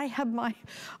tell you, I have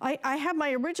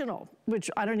my original,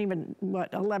 which I don't even,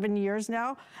 11 years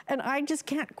now, and I just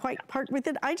can't quite part with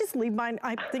it. I just leave mine.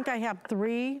 I think I have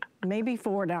 3, maybe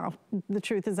 4 now. The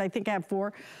truth is, I think I have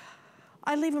 4.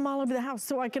 I leave them all over the house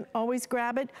so I can always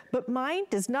grab it, but mine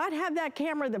does not have that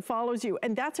camera that follows you,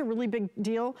 and that's a really big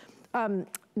deal.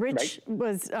 Rich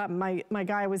was, my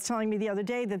guy was telling me the other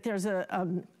day that there's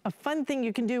a fun thing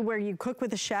you can do where you cook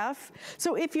with a chef.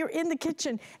 So if you're in the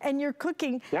kitchen and you're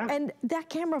cooking and that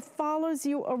camera follows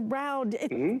you around,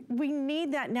 we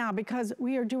need that now because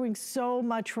we are doing so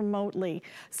much remotely,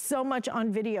 so much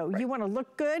on video. You want to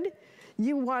look good,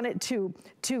 you want it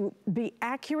to be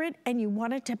accurate, and you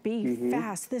want it to be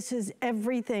fast. This is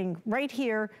everything right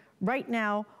here, right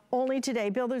now, only today.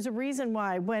 Bill, there's a reason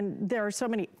why when there are so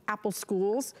many Apple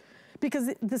schools, because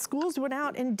the schools went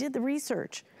out and did the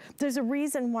research. There's a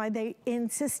reason why they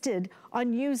insisted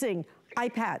on using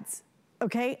iPads,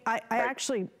 okay? I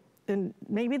actually, and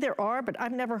maybe there are, but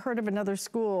I've never heard of another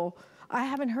school. I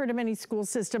haven't heard of any school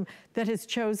system that has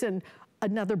chosen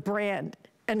another brand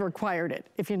and required it,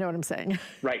 if you know what I'm saying.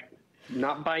 Right.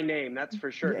 Not by name, that's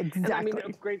for sure. Exactly. And I mean,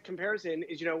 a great comparison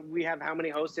is, you know, we have how many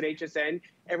hosts at HSN?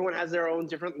 Everyone has their own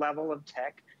different level of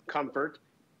tech comfort.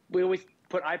 We always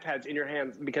put iPads in your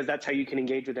hands because that's how you can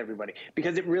engage with everybody.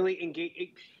 Because it really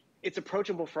it's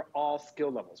approachable for all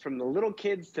skill levels, from the little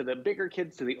kids to the bigger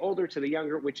kids to the older to the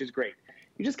younger, which is great.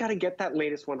 You just got to get that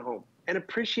latest one home and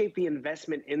appreciate the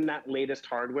investment in that latest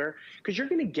hardware, because you're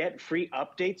going to get free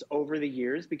updates over the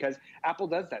years because Apple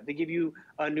does that. They give you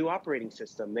a new operating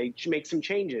system. They make some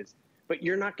changes, but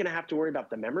you're not going to have to worry about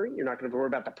the memory. You're not going to worry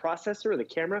about the processor or the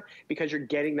camera because you're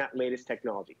getting that latest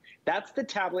technology. That's the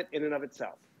tablet in and of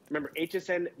itself. Remember,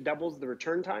 HSN doubles the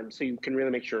return time, so you can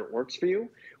really make sure it works for you.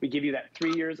 We give you that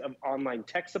 3 years of online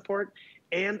tech support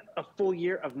and a full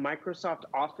year of Microsoft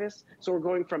Office. So we're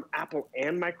going from Apple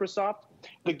and Microsoft.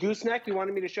 The gooseneck, you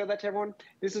wanted me to show that to everyone?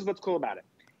 This is what's cool about it.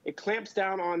 It clamps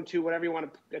down onto whatever you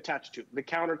want to attach to. The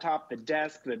countertop, the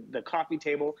desk, the coffee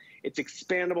table. It's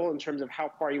expandable in terms of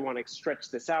how far you want to stretch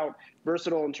this out.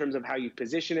 Versatile in terms of how you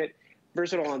position it.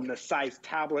 Versatile on the size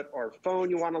tablet or phone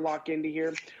you want to lock into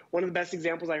here. One of the best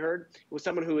examples I heard was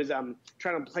someone who was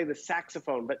trying to play the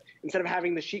saxophone, but instead of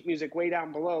having the sheet music way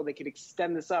down below, they could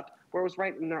extend this up where it was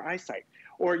right in their eyesight.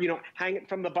 Or, you know, hang it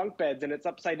from the bunk beds and it's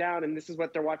upside down and this is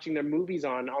what they're watching their movies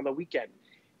on the weekend.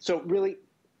 So really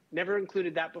never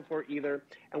included that before either.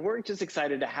 And we're just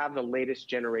excited to have the latest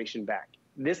generation back.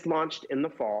 This launched in the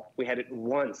fall. We had it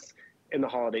once in the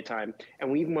holiday time.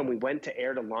 And even when we went to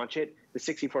air to launch it, the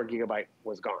 64 gigabyte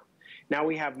was gone. Now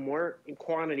we have more in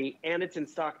quantity and it's in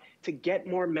stock to get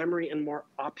more memory and more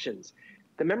options.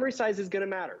 The memory size is going to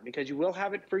matter because you will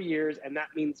have it for years, and that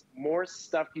means more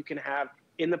stuff you can have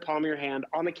in the palm of your hand,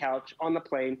 on the couch, on the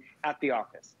plane, at the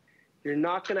office. You're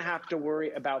not going to have to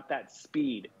worry about that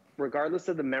speed. Regardless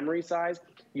of the memory size,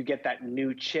 you get that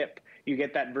new chip. You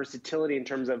get that versatility in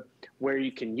terms of where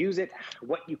you can use it,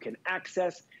 what you can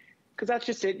access, because that's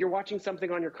just it. You're watching something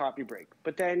on your coffee break,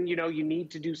 but then, you know, you need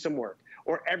to do some work.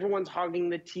 Or everyone's hogging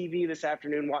the TV this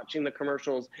afternoon watching the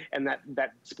commercials and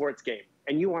that sports game,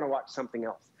 and you want to watch something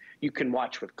else. You can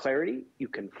watch with clarity. You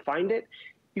can find it.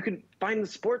 You can find the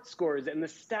sports scores and the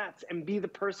stats and be the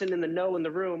person in the know in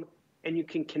the room, and you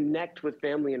can connect with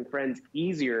family and friends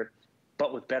easier,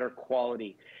 but with better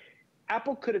quality.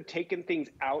 Apple could have taken things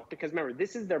out because, remember,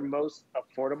 this is their most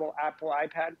affordable Apple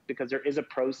iPad because there is a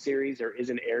Pro series, there is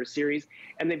an Air series,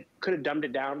 and they could have dumbed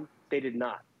it down. They did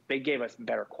not. They gave us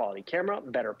better quality camera,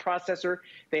 better processor.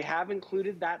 They have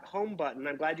included that home button.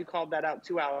 I'm glad you called that out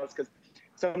too, Alyce, because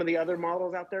some of the other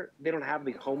models out there, they don't have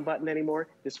the home button anymore.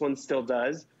 This one still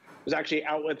does. I was actually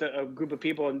out with a group of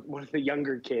people, and one of the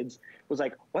younger kids was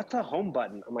like, "What's a home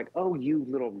button?" I'm like, "Oh, you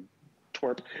little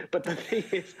twerp." But the thing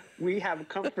is, we have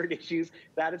comfort issues.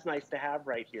 That is nice to have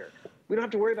right here. We don't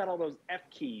have to worry about all those F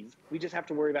keys. We just have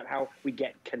to worry about how we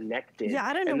get connected. Yeah,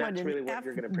 I don't know what really what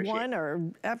you're going to appreciate. F1 or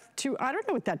F2, I don't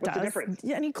know what that does. What's the difference?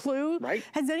 Any clue? Right?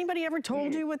 Has anybody ever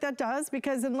told you what that does?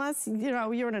 Because unless, you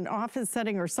know, you're in an office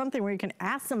setting or something where you can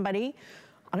ask somebody,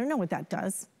 I don't know what that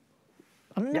does.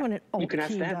 I don't know what an alt key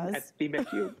does. You can ask them at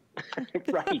BMFU.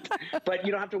 Right. But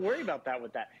you don't have to worry about that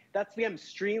with that. That's them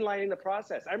streamlining the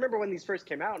process. I remember when these first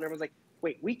came out and everyone was like,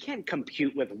 wait, we can't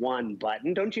compute with one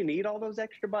button. Don't you need all those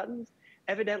extra buttons?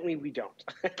 Evidently, we don't.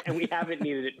 And we haven't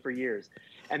needed it for years.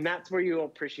 And that's where you'll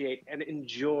appreciate and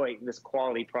enjoy this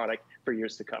quality product for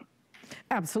years to come.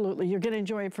 Absolutely. You're going to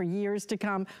enjoy it for years to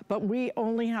come, but we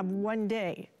only have one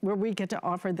day where we get to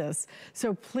offer this.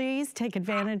 So please take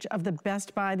advantage of the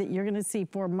best buy that you're going to see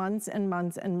for months and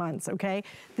months and months, okay?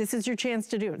 This is your chance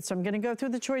to do it. So I'm going to go through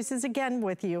the choices again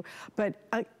with you, but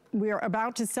we are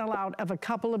about to sell out of a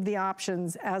couple of the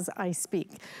options as I speak.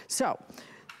 So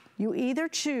you either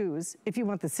choose if you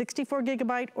want the 64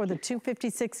 gigabyte or the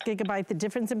 256 gigabyte. The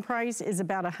difference in price is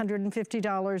about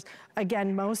 $150.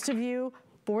 Again, most of you,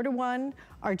 4 to 1,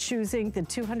 are choosing the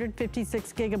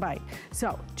 256 gigabyte.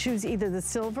 So choose either the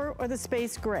silver or the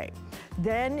space gray.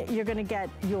 Then you're gonna get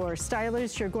your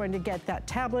stylus, you're going to get that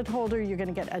tablet holder, you're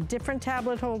gonna get a different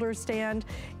tablet holder stand.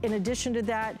 In addition to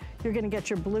that, you're gonna get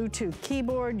your Bluetooth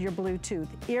keyboard, your Bluetooth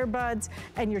earbuds,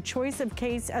 and your choice of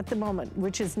case at the moment,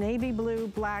 which is navy blue,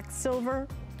 black, silver,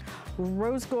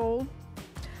 rose gold.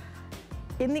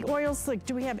 In the oil slick,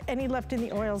 do we have any left in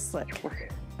the oil slick?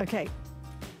 Okay.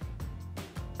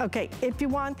 Okay, if you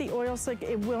want the oil slick,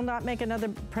 it will not make another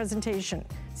presentation.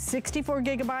 64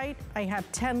 gigabyte, I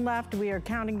have 10 left. We are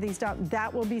counting these down.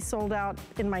 That will be sold out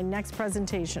in my next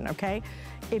presentation, okay?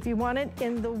 If you want it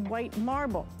in the white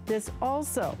marble, this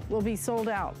also will be sold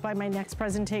out by my next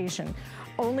presentation.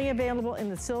 Only available in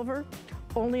the silver,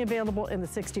 only available in the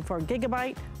 64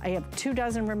 gigabyte. I have 2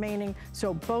 dozen remaining,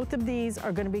 so both of these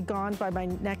are gonna be gone by my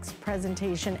next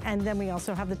presentation, and then we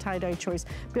also have the tie-dye choice.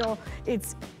 Bill,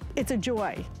 it's a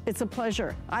joy, it's a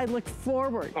pleasure. I look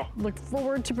forward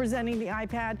to presenting the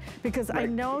iPad because I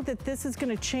know that this is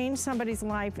gonna change somebody's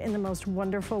life in the most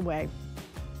wonderful way.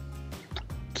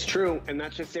 It's true, and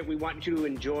that's just it. We want you to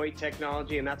enjoy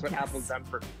technology, and that's what Apple's done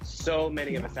for so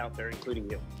many of us out there, including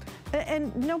you.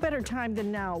 And no better time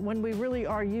than now when we really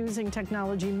are using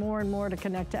technology more and more to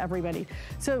connect to everybody.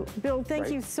 So, Bill,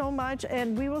 thank you so much,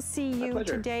 and we will see you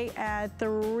today at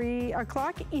 3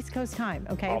 o'clock East Coast time,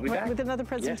 okay? I'll be back. With another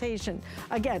presentation. Yes.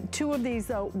 Again, 2 of these,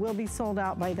 though, will be sold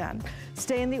out by then.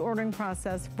 Stay in the ordering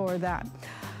process for that.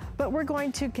 But we're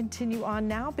going to continue on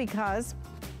now because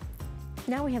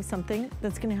now we have something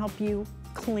that's going to help you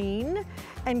clean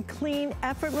and clean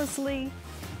effortlessly,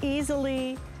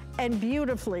 easily, and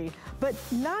beautifully, but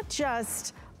not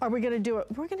just are we gonna do it,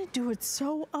 we're gonna do it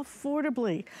so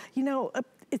affordably. You know,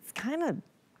 it's kind of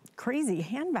crazy.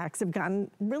 Handbags have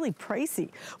gotten really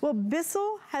pricey. Well,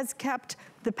 Bissell has kept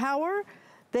the power,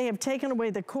 they have taken away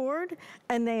the cord,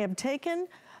 and they have taken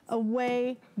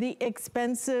away the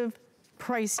expensive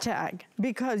price tag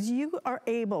because you are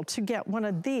able to get one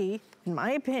of the, in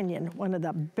my opinion, one of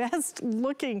the best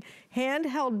looking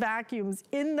handheld vacuums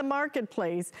in the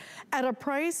marketplace at a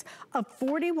price of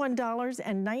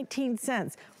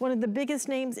 $41.19. One of the biggest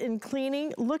names in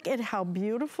cleaning. Look at how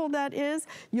beautiful that is.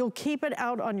 You'll keep it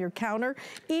out on your counter.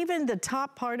 Even the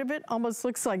top part of it almost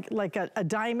looks like a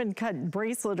diamond cut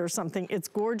bracelet or something. It's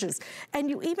gorgeous. And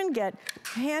you even get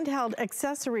handheld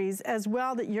accessories as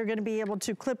well that you're gonna be able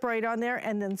to clip right on there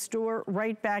and then store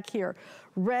right back here.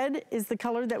 Red is the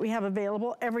color that we have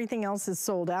available. Everything else is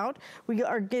sold out. We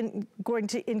are going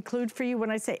to include for you,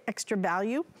 when I say extra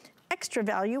value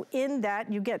in that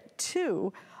you get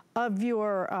 2 of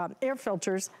your air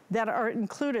filters that are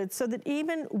included so that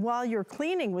even while you're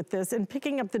cleaning with this and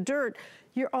picking up the dirt,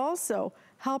 you're also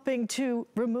helping to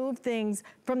remove things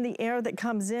from the air that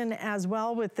comes in as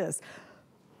well with this.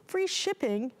 Free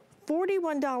shipping,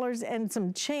 $41 and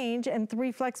some change, and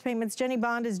 3 flex payments. Jenny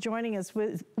Bond is joining us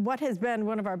with what has been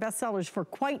one of our best sellers for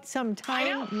quite some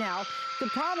time now. The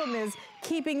problem is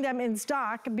keeping them in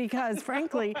stock because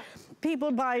frankly,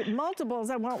 people buy multiples.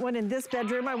 I want one in this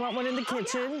bedroom, I want one in the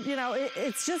kitchen. You know,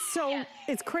 it's just so,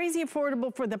 it's crazy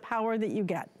affordable for the power that you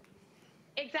get.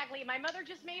 Exactly. My mother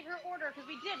just made her order because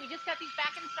we just got these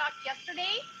back in stock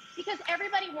yesterday because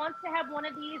everybody wants to have one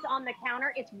of these on the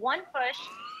counter. It's one push,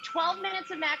 12 minutes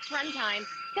of max runtime.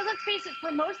 Because let's face it,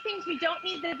 for most things, we don't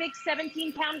need the big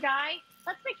 17-pound guy.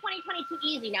 let's make 2022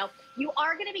 easy. Now, you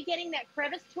are going to be getting that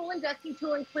crevice tool and dusting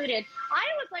tool included. I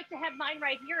always like to have mine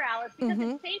right here, Alyce, because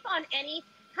it's safe on any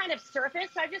kind of surface.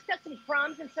 So I've just got some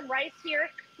crumbs and some rice here.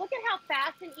 Look at how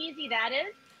fast and easy that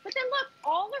is. But then look,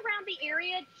 all around the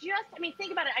area, I mean,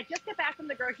 think about it. I just got back from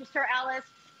the grocery store, Alyce.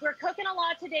 We're cooking a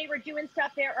lot today. We're doing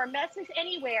stuff there. Our messes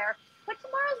anywhere. But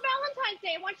tomorrow's Valentine's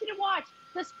Day. I want you to watch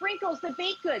the sprinkles, the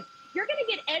baked goods. You're going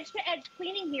to get edge-to-edge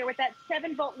cleaning here with that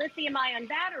 7-volt lithium-ion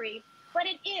battery. But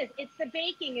it's the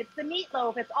baking, it's the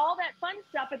meatloaf, it's all that fun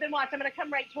stuff. But then watch, I'm going to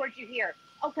come right towards you here.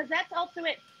 Oh, because that's also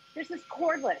it. This is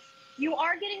cordless. You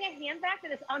are getting a hand vac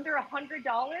that is under $100.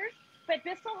 But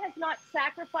Bissell has not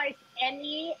sacrificed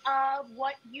any of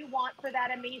what you want for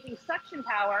that amazing suction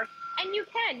power. And you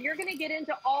can. You're going to get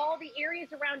into all the areas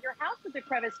around your house with the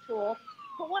crevice tool.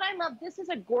 But what I love, this is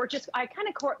a gorgeous, I kind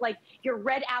of call it like your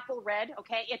red apple red,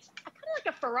 okay? It's kind of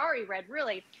like a Ferrari red,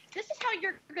 really. This is how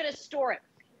you're going to store it.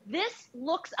 This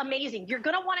looks amazing. You're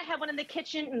going to want to have one in the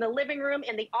kitchen, in the living room,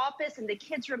 in the office, in the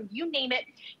kids' room, you name it.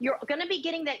 You're going to be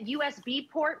getting that USB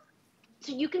port.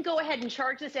 So you can go ahead and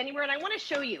charge this anywhere. And I want to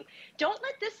show you, don't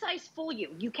let this size fool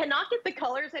you. You cannot get the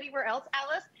colors anywhere else,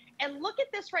 Alyce. And look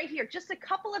at this right here. Just a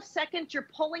couple of seconds, you're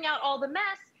pulling out all the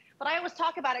mess. But I always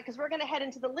talk about it because we're going to head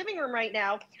into the living room right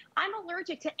now. I'm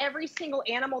allergic to every single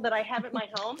animal that I have at my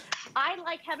home. I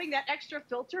like having that extra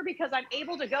filter because I'm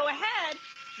able to go ahead,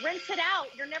 rinse it out.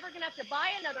 You're never going to have to buy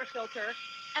another filter.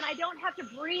 And I don't have to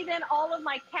breathe in all of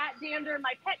my cat dander and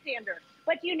my pet dander.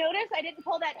 But you notice I didn't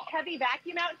pull that heavy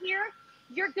vacuum out here.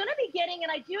 You're going to be getting,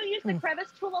 and I do use the crevice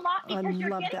tool a lot because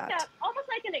you're getting that almost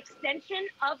like an extension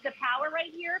of the power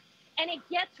right here, and it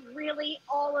gets really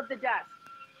all of the dust.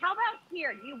 How about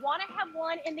here? You want to have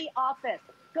one in the office.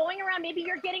 Going around, maybe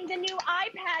you're getting the new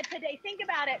iPad today. Think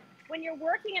about it. When you're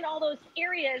working in all those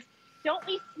areas, don't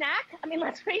we snack? I mean,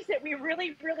 let's face it, we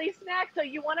really, really snack. So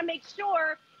you want to make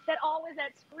sure that always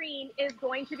that screen is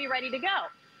going to be ready to go.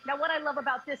 Now, what I love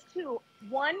about this, too,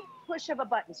 one push of a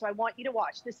button. So I want you to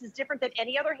watch. This is different than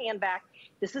any other hand vac.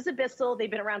 This is a Bissell.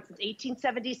 They've been around since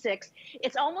 1876.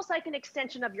 It's almost like an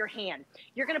extension of your hand.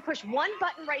 You're going to push one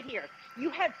button right here.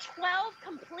 You have 12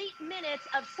 complete minutes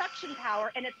of suction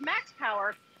power, and it's max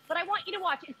power. But I want you to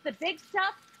watch. It's the big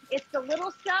stuff. It's the little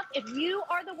stuff. If you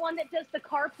are the one that does the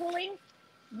carpooling,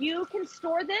 you can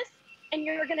store this. And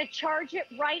you're going to charge it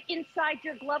right inside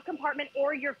your glove compartment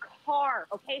or your car,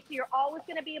 okay? So you're always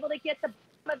going to be able to get the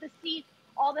bottom of the seat,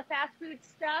 all the fast food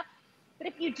stuff. But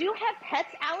if you do have pets,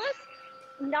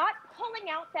 Alyce, not pulling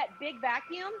out that big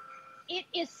vacuum, it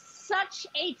is such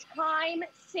a time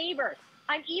saver.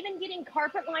 I'm even getting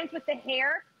carpet lines with the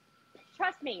hair.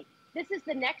 Trust me, this is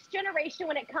the next generation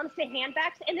when it comes to hand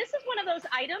vacs. And this is one of those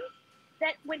items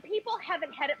that when people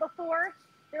haven't had it before,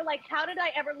 they're like, how did I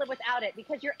ever live without it?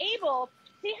 Because you're able,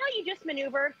 see how you just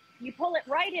maneuvered? You pull it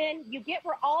right in, you get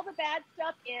where all the bad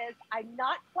stuff is. I'm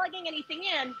not plugging anything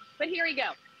in, but here we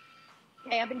go.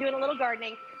 Okay, I've been doing a little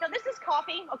gardening. Now this is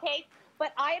coffee, okay?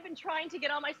 But I have been trying to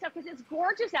get all my stuff because it's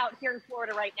gorgeous out here in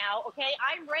Florida right now, okay?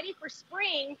 I'm ready for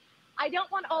spring. I don't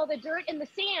want all the dirt and the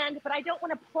sand, but I don't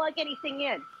want to plug anything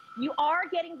in. You are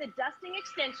getting the dusting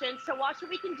extension, so watch what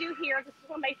we can do here. This is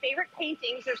one of my favorite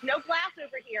paintings. There's no glass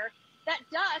over here. That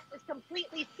dust is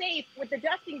completely safe with the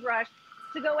dusting brush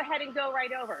to go ahead and go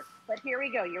right over. But here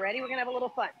we go. You ready? We're going to have a little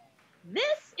fun.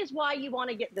 This is why you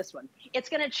want to get this one. It's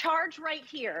going to charge right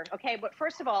here, okay? But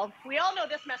first of all, we all know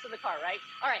this mess of the car, right?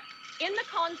 All right. In the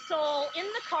console, in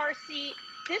the car seat,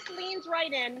 this leans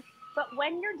right in. But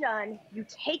when you're done, you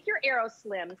take your Aero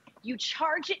Slim, you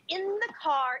charge it in the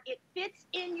car. It fits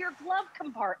in your glove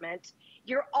compartment.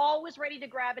 You're always ready to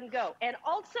grab and go. And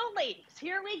also, ladies,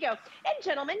 here we go. And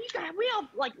gentlemen, we all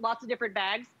like lots of different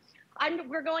bags.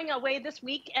 We're going away this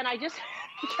week, and I just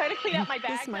try to clean out my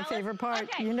bag. This is my favorite part.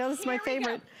 Okay, you know this is my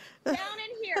favorite. Down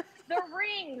in here, the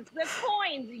rings, the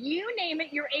coins, you name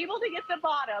it, you're able to get the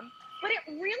bottom. But it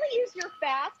really is your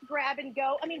fast grab and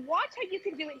go. I mean, watch how you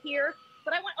can do it here.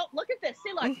 But oh, look at this.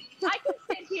 See, look, I can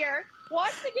sit here,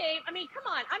 watch the game. I mean,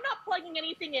 come on. I'm not plugging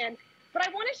anything in. But I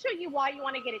want to show you why you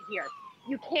want to get it here.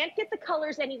 You can't get the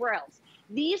colors anywhere else.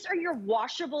 These are your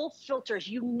washable filters.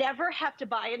 You never have to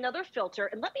buy another filter.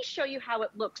 And let me show you how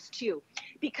it looks too.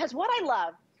 Because what I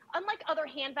love, unlike other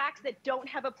hand vacs that don't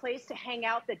have a place to hang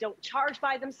out, that don't charge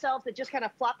by themselves, that just kind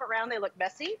of flop around, they look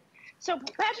messy. So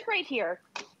magic right here.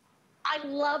 I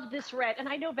love this red. And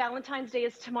I know Valentine's Day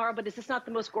is tomorrow, but is this not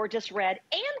the most gorgeous red?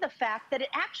 And the fact that it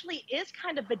actually is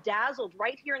kind of bedazzled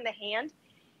right here in the hand.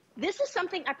 This is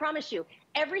something, I promise you,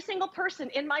 every single person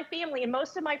in my family and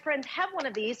most of my friends have one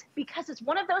of these because it's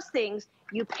one of those things,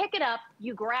 you pick it up,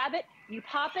 you grab it, you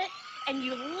pop it, and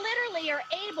you literally are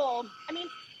able, I mean,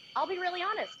 I'll be really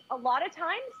honest. A lot of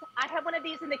times I have one of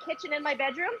these in the kitchen in my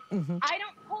bedroom. I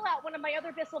don't pull out one of my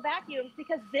other Bissell vacuums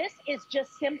because this is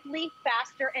just simply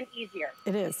faster and easier.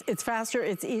 It is. It's faster.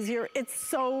 It's easier. It's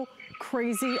so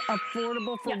crazy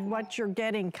affordable for what you're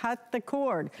getting. Cut the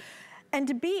cord. And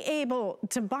to be able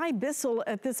to buy Bissell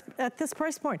at this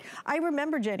price point. I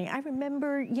remember, Jenny,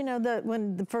 you know,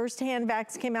 when the first hand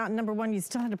vacs came out, number one, you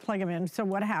still had to plug them in. So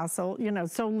what a hassle, you know,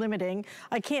 so limiting.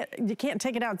 You can't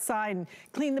take it outside and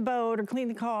clean the boat or clean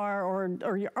the car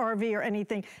or your RV or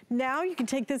anything. Now you can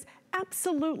take this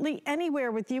absolutely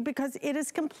anywhere with you because it is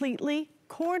completely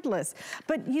cordless,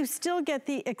 but you still get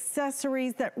the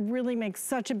accessories that really make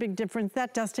such a big difference.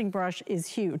 That dusting brush is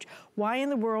huge. Why in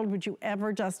the world would you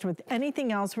ever dust with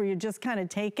anything else where you're just kind of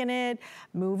taking it,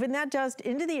 moving that dust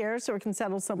into the air so it can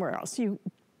settle somewhere else? You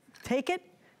take it,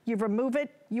 you remove it,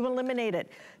 you eliminate it.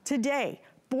 Today,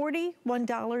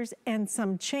 $41 and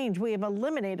some change. We have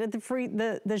eliminated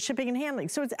the shipping and handling.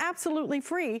 So it's absolutely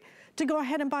free to go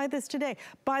ahead and buy this today.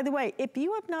 By the way, if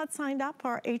you have not signed up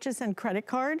for our HSN credit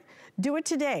card, do it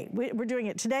today. We're doing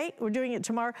it today, we're doing it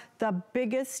tomorrow. The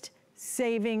biggest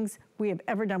savings we have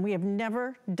ever done. We have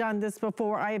never done this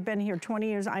before. I have been here 20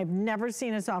 years. I've never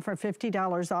seen us offer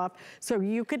 $50 off. So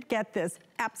you could get this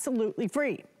absolutely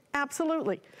free.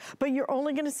 Absolutely. But you're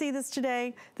only going to see this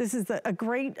today. This is a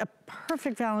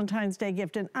perfect Valentine's Day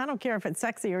gift. And I don't care if it's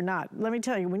sexy or not. Let me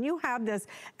tell you, when you have this,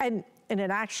 and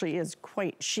it actually is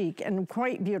quite chic and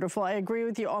quite beautiful. I agree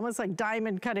with you, almost like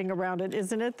diamond cutting around it,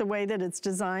 isn't it? The way that it's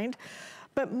designed.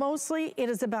 But mostly it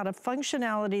is about a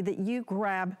functionality that you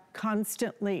grab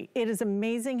constantly. It is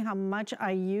amazing how much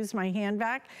I use my hand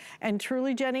vac. And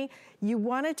truly, Jenny, you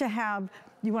want it to have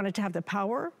the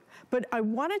power, but I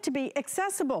want it to be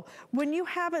accessible. When you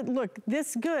have it look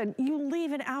this good, you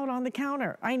leave it out on the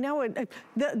counter. I know it.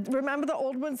 Remember the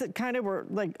old ones that kind of were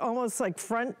like almost like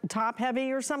front top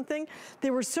heavy or something?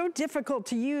 They were so difficult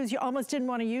to use, you almost didn't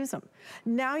want to use them.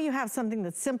 Now you have something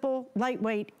that's simple,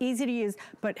 lightweight, easy to use,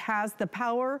 but has the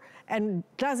power and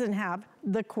doesn't have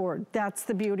the cord. That's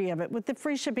the beauty of it. With the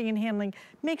free shipping and handling,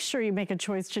 make sure you make a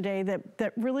choice today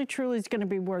that really truly is going to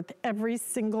be worth every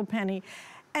single penny.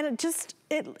 And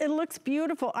it looks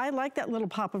beautiful. I like that little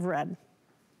pop of red.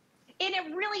 And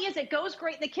it really is. It goes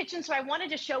great in the kitchen, so I wanted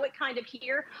to show it kind of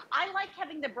here. I like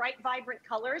having the bright, vibrant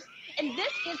colors. And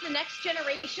this is the next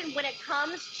generation when it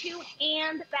comes to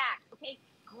hand vac, okay?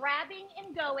 Grabbing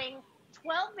and going,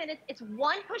 12 minutes. It's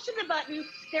one push of the button.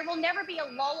 There will never be a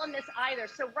lull on this either.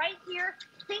 So right here,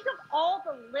 think of all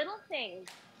the little things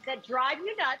that drive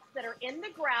you nuts, that are in the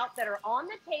grout, that are on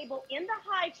the table, in the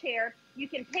high chair. You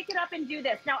can pick it up and do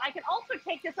this. Now, I can also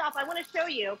take this off. I want to show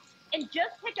you and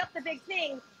just pick up the big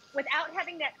thing without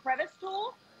having that crevice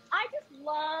tool. I just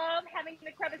love having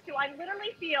the crevice tool. I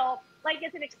literally feel like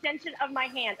it's an extension of my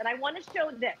hand. And I want to show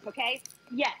this, okay?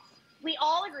 Yes, we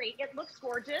all agree it looks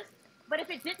gorgeous, but if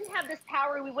it didn't have this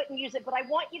power, we wouldn't use it. But I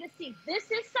want you to see this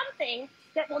is something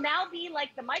that will now be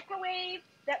like the microwave,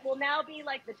 that will now be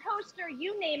like the toaster,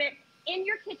 you name it, in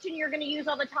your kitchen you're going to use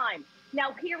all the time.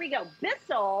 Now, here we go.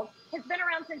 Bissell has been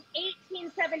around since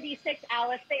 1876,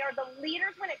 Alyce. They are the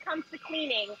leaders when it comes to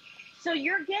cleaning. So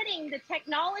you're getting the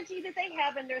technology that they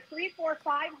have in their $300, $400,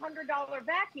 $500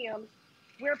 vacuums.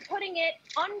 We're putting it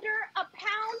under a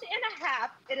pound and a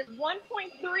half. It is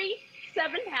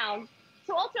 1.37 pounds.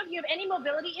 So also, if you have any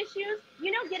mobility issues,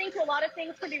 you know, getting to a lot of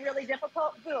things can be really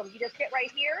difficult. Boom, you just get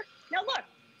right here. Now look,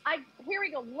 here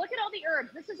we go. Look at all the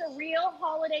herbs. This is a real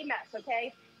holiday mess,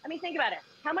 okay? I mean, think about it.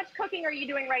 How much cooking are you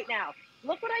doing right now?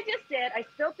 Look what I just did. I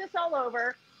spilt this all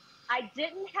over. I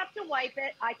didn't have to wipe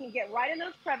it. I can get right in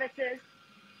those crevices.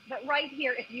 But right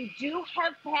here, if you do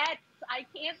have pets, I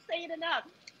can't say it enough,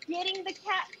 getting the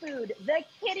cat food, the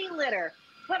kitty litter,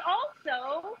 but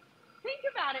also think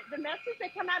about it, the messes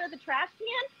that come out of the trash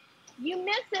can, you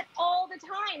miss it all the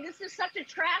time. This is such a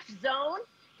trash zone.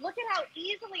 Look at how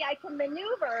easily I can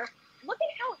maneuver. Look at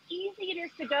how easy it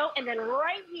is to go. And then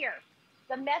right here,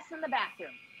 the mess in the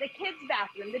bathroom, the kids'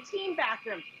 bathroom, the teen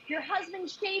bathroom, your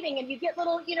husband's shaving and you get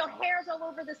little, hairs all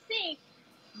over the sink.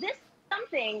 This is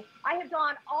something I have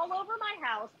gone all over my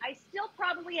house. I still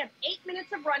probably have 8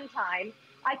 minutes of run time.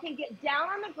 I can get down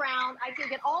on the ground. I can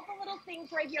get all the little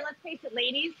things right here. Let's face it,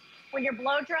 ladies, when you're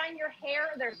blow drying your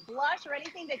hair, there's blush or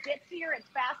anything that gets here, it's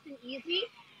fast and easy.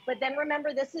 But then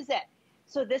remember, this is it.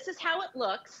 So this is how it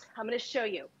looks. I'm going to show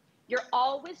you. You're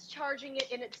always charging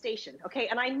it in its station, okay?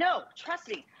 And I know, trust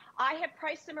me, I have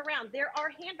priced them around. There are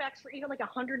hand vacs for even like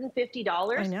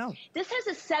 $150. I know. This has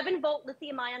a 7-volt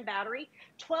lithium-ion battery,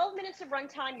 12 minutes of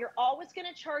runtime. You're always going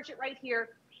to charge it right here.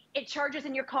 it charges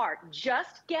in your car.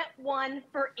 Just get one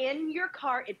for in your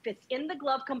car. It fits in the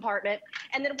glove compartment.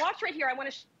 And then watch right here. I want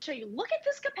to show you. Look at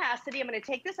this capacity. I'm going to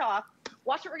take this off.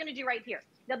 Watch what we're going to do right here.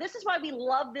 Now, this is why we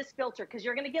love this filter, because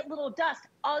you're going to get little dust.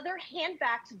 Other hand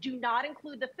vacs do not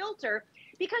include the filter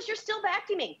because you're still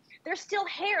vacuuming. There's still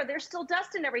hair. There's still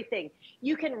dust and everything.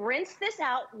 You can rinse this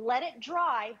out, let it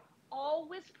dry,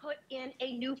 always put in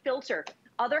a new filter.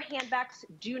 Other hand vacs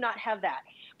do not have that.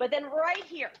 But then right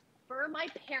here, for my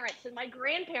parents and my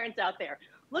grandparents out there,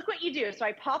 look what you do. So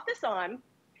I pop this on,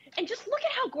 and just look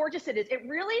at how gorgeous it is. It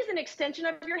really is an extension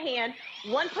of your hand.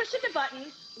 One push of the button.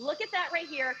 Look at that right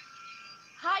here.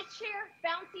 High chair,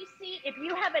 bouncy seat. If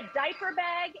you have a diaper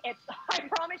bag, I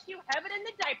promise you, have it in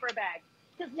the diaper bag.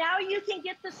 Because now you can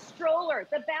get the stroller,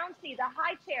 the bouncy, the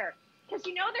high chair. Because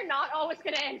you know they're not always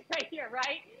going to end right here,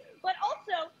 right? But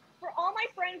also, for all my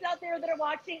friends out there that are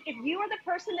watching, if you are the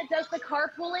person that does the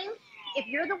carpooling, if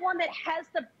you're the one that has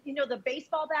the, the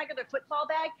baseball bag or the football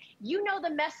bag, you know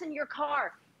the mess in your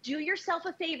car. Do yourself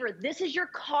a favor. This is your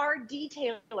car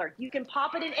detailer. You can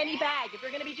pop it in any bag if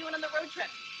you're going to be doing on the road trip.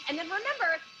 And then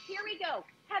remember, here we go.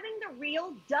 Having the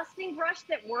real dusting brush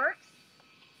that works.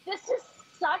 This is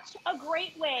such a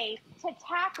great way to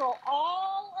tackle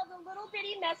all of the little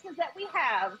bitty messes that we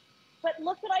have. But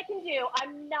look what I can do.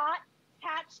 I'm not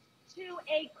attached to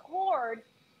a cord,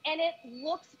 and it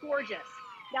looks gorgeous.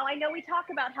 Now, I know we talk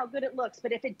about how good it looks,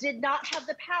 but if it did not have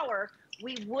the power,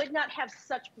 we would not have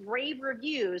such rave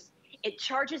reviews. It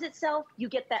charges itself. You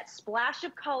get that splash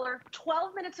of color,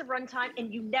 12 minutes of runtime,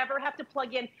 and you never have to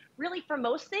plug in, really, for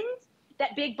most things,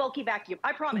 that big, bulky vacuum.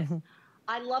 I promise.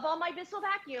 I love all my Bissell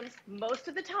vacuums. Most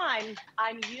of the time,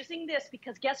 I'm using this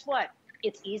because guess what?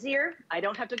 It's easier. I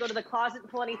don't have to go to the closet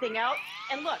and pull anything out.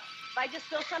 And look, if I just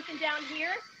throw something down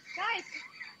here, guys,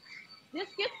 this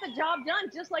gets the job done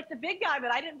just like the big guy,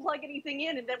 but I didn't plug anything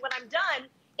in. And then when I'm done,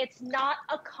 it's not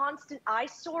a constant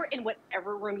eyesore in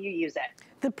whatever room you use it.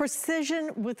 The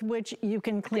precision with which you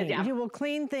can clean. Yeah. You will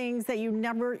clean things that you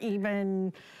never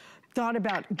even thought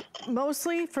about.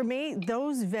 Mostly for me,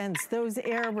 those vents, those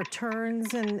air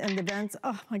returns and the vents,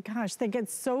 oh my gosh, they get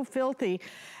so filthy.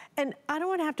 And I don't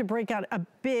want to have to break out a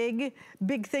big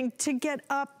thing to get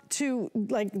up to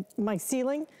like my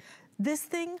ceiling. This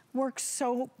thing works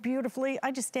so beautifully.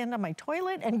 I just stand on my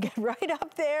toilet and get right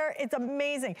up there. It's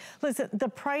amazing. Listen, the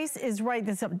price is right.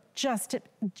 This is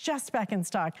just back in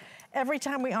stock. Every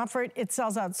time we offer it, it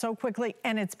sells out so quickly,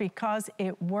 and it's because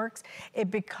it works.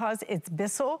 Because it's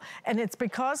Bissell, and it's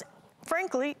because,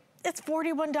 frankly, it's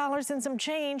 $41 and some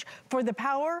change for the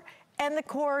power and the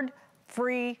cord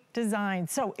free design.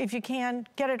 So if you can,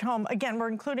 get it home. Again, we're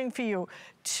including for you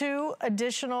 2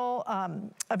 additional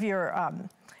of your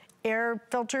air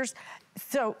filters,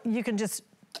 so you can just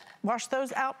wash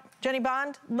those out. Jenny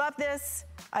Bond, love this.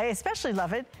 I especially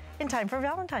love it in time for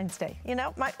Valentine's Day. You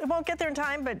know, it won't get there in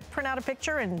time, but print out a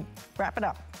picture and wrap it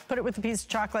up. Put it with a piece of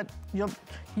chocolate. You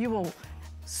will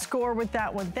score with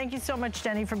that one. Thank you so much,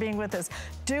 Jenny, for being with us.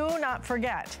 Do not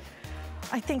forget,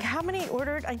 I think how many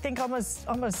ordered? I think almost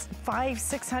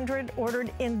 500-600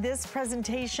 ordered in this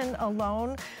presentation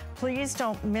alone. Please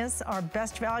don't miss our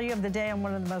best value of the day on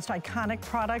one of the most iconic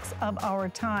products of our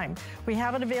time. We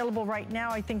have it available right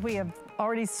now. I think we have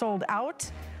already sold out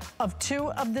of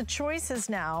 2 of the choices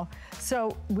now.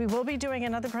 So we will be doing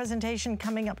another presentation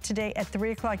coming up today at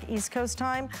 3 o'clock East Coast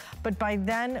time, but by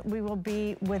then we will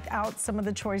be without some of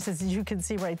the choices, as you can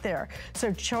see right there.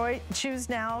 So choose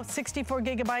now, 64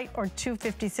 gigabyte or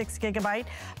 256 gigabyte,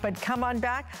 but come on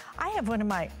back. I have one of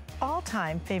my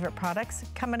all-time favorite products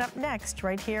coming up next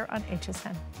right here on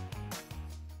HSN.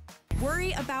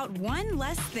 Worry about one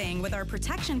less thing with our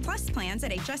Protection Plus plans at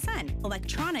HSN.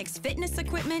 Electronics, fitness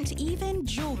equipment, even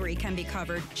jewelry can be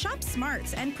covered. Shop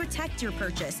smart and protect your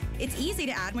purchase. It's easy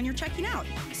to add when you're checking out.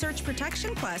 Search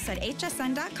Protection Plus at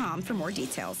hsn.com for more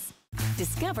details.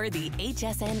 Discover the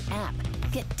HSN app.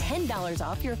 Get $10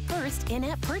 off your first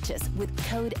in-app purchase with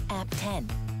code APP10.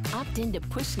 Opt into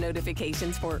push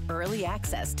notifications for early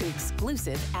access to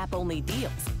exclusive app-only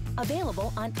deals.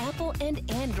 Available on Apple and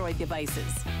Android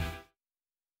devices.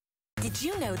 Did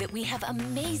you know that we have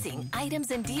amazing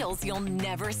items and deals you'll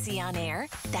never see on air?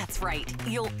 That's right.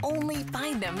 You'll only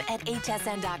find them at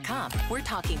hsn.com. We're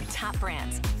talking top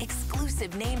brands,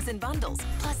 exclusive names and bundles,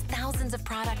 plus thousands of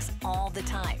products all the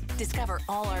time. Discover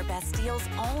all our best deals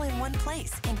all in one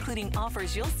place, including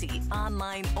offers you'll see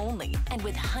online only. And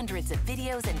with hundreds of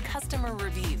videos and customer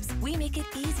reviews, we make it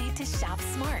easy to shop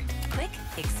smart. Click,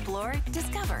 explore,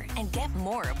 discover, and get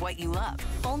more of what you love.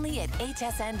 Only at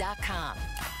hsn.com.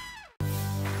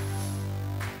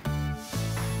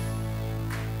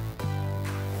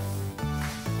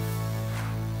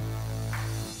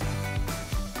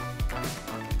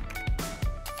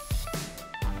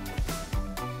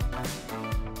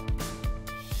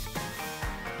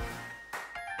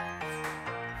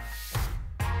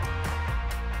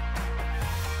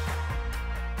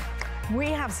 We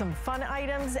have some fun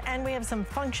items and we have some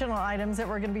functional items that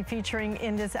we're going to be featuring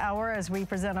in this hour as we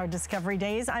present our Discovery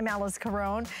Days. I'm Alyce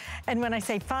Caron, and when I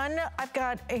say fun, I've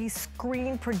got a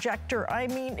screen projector. I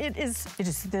mean, it is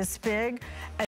this big.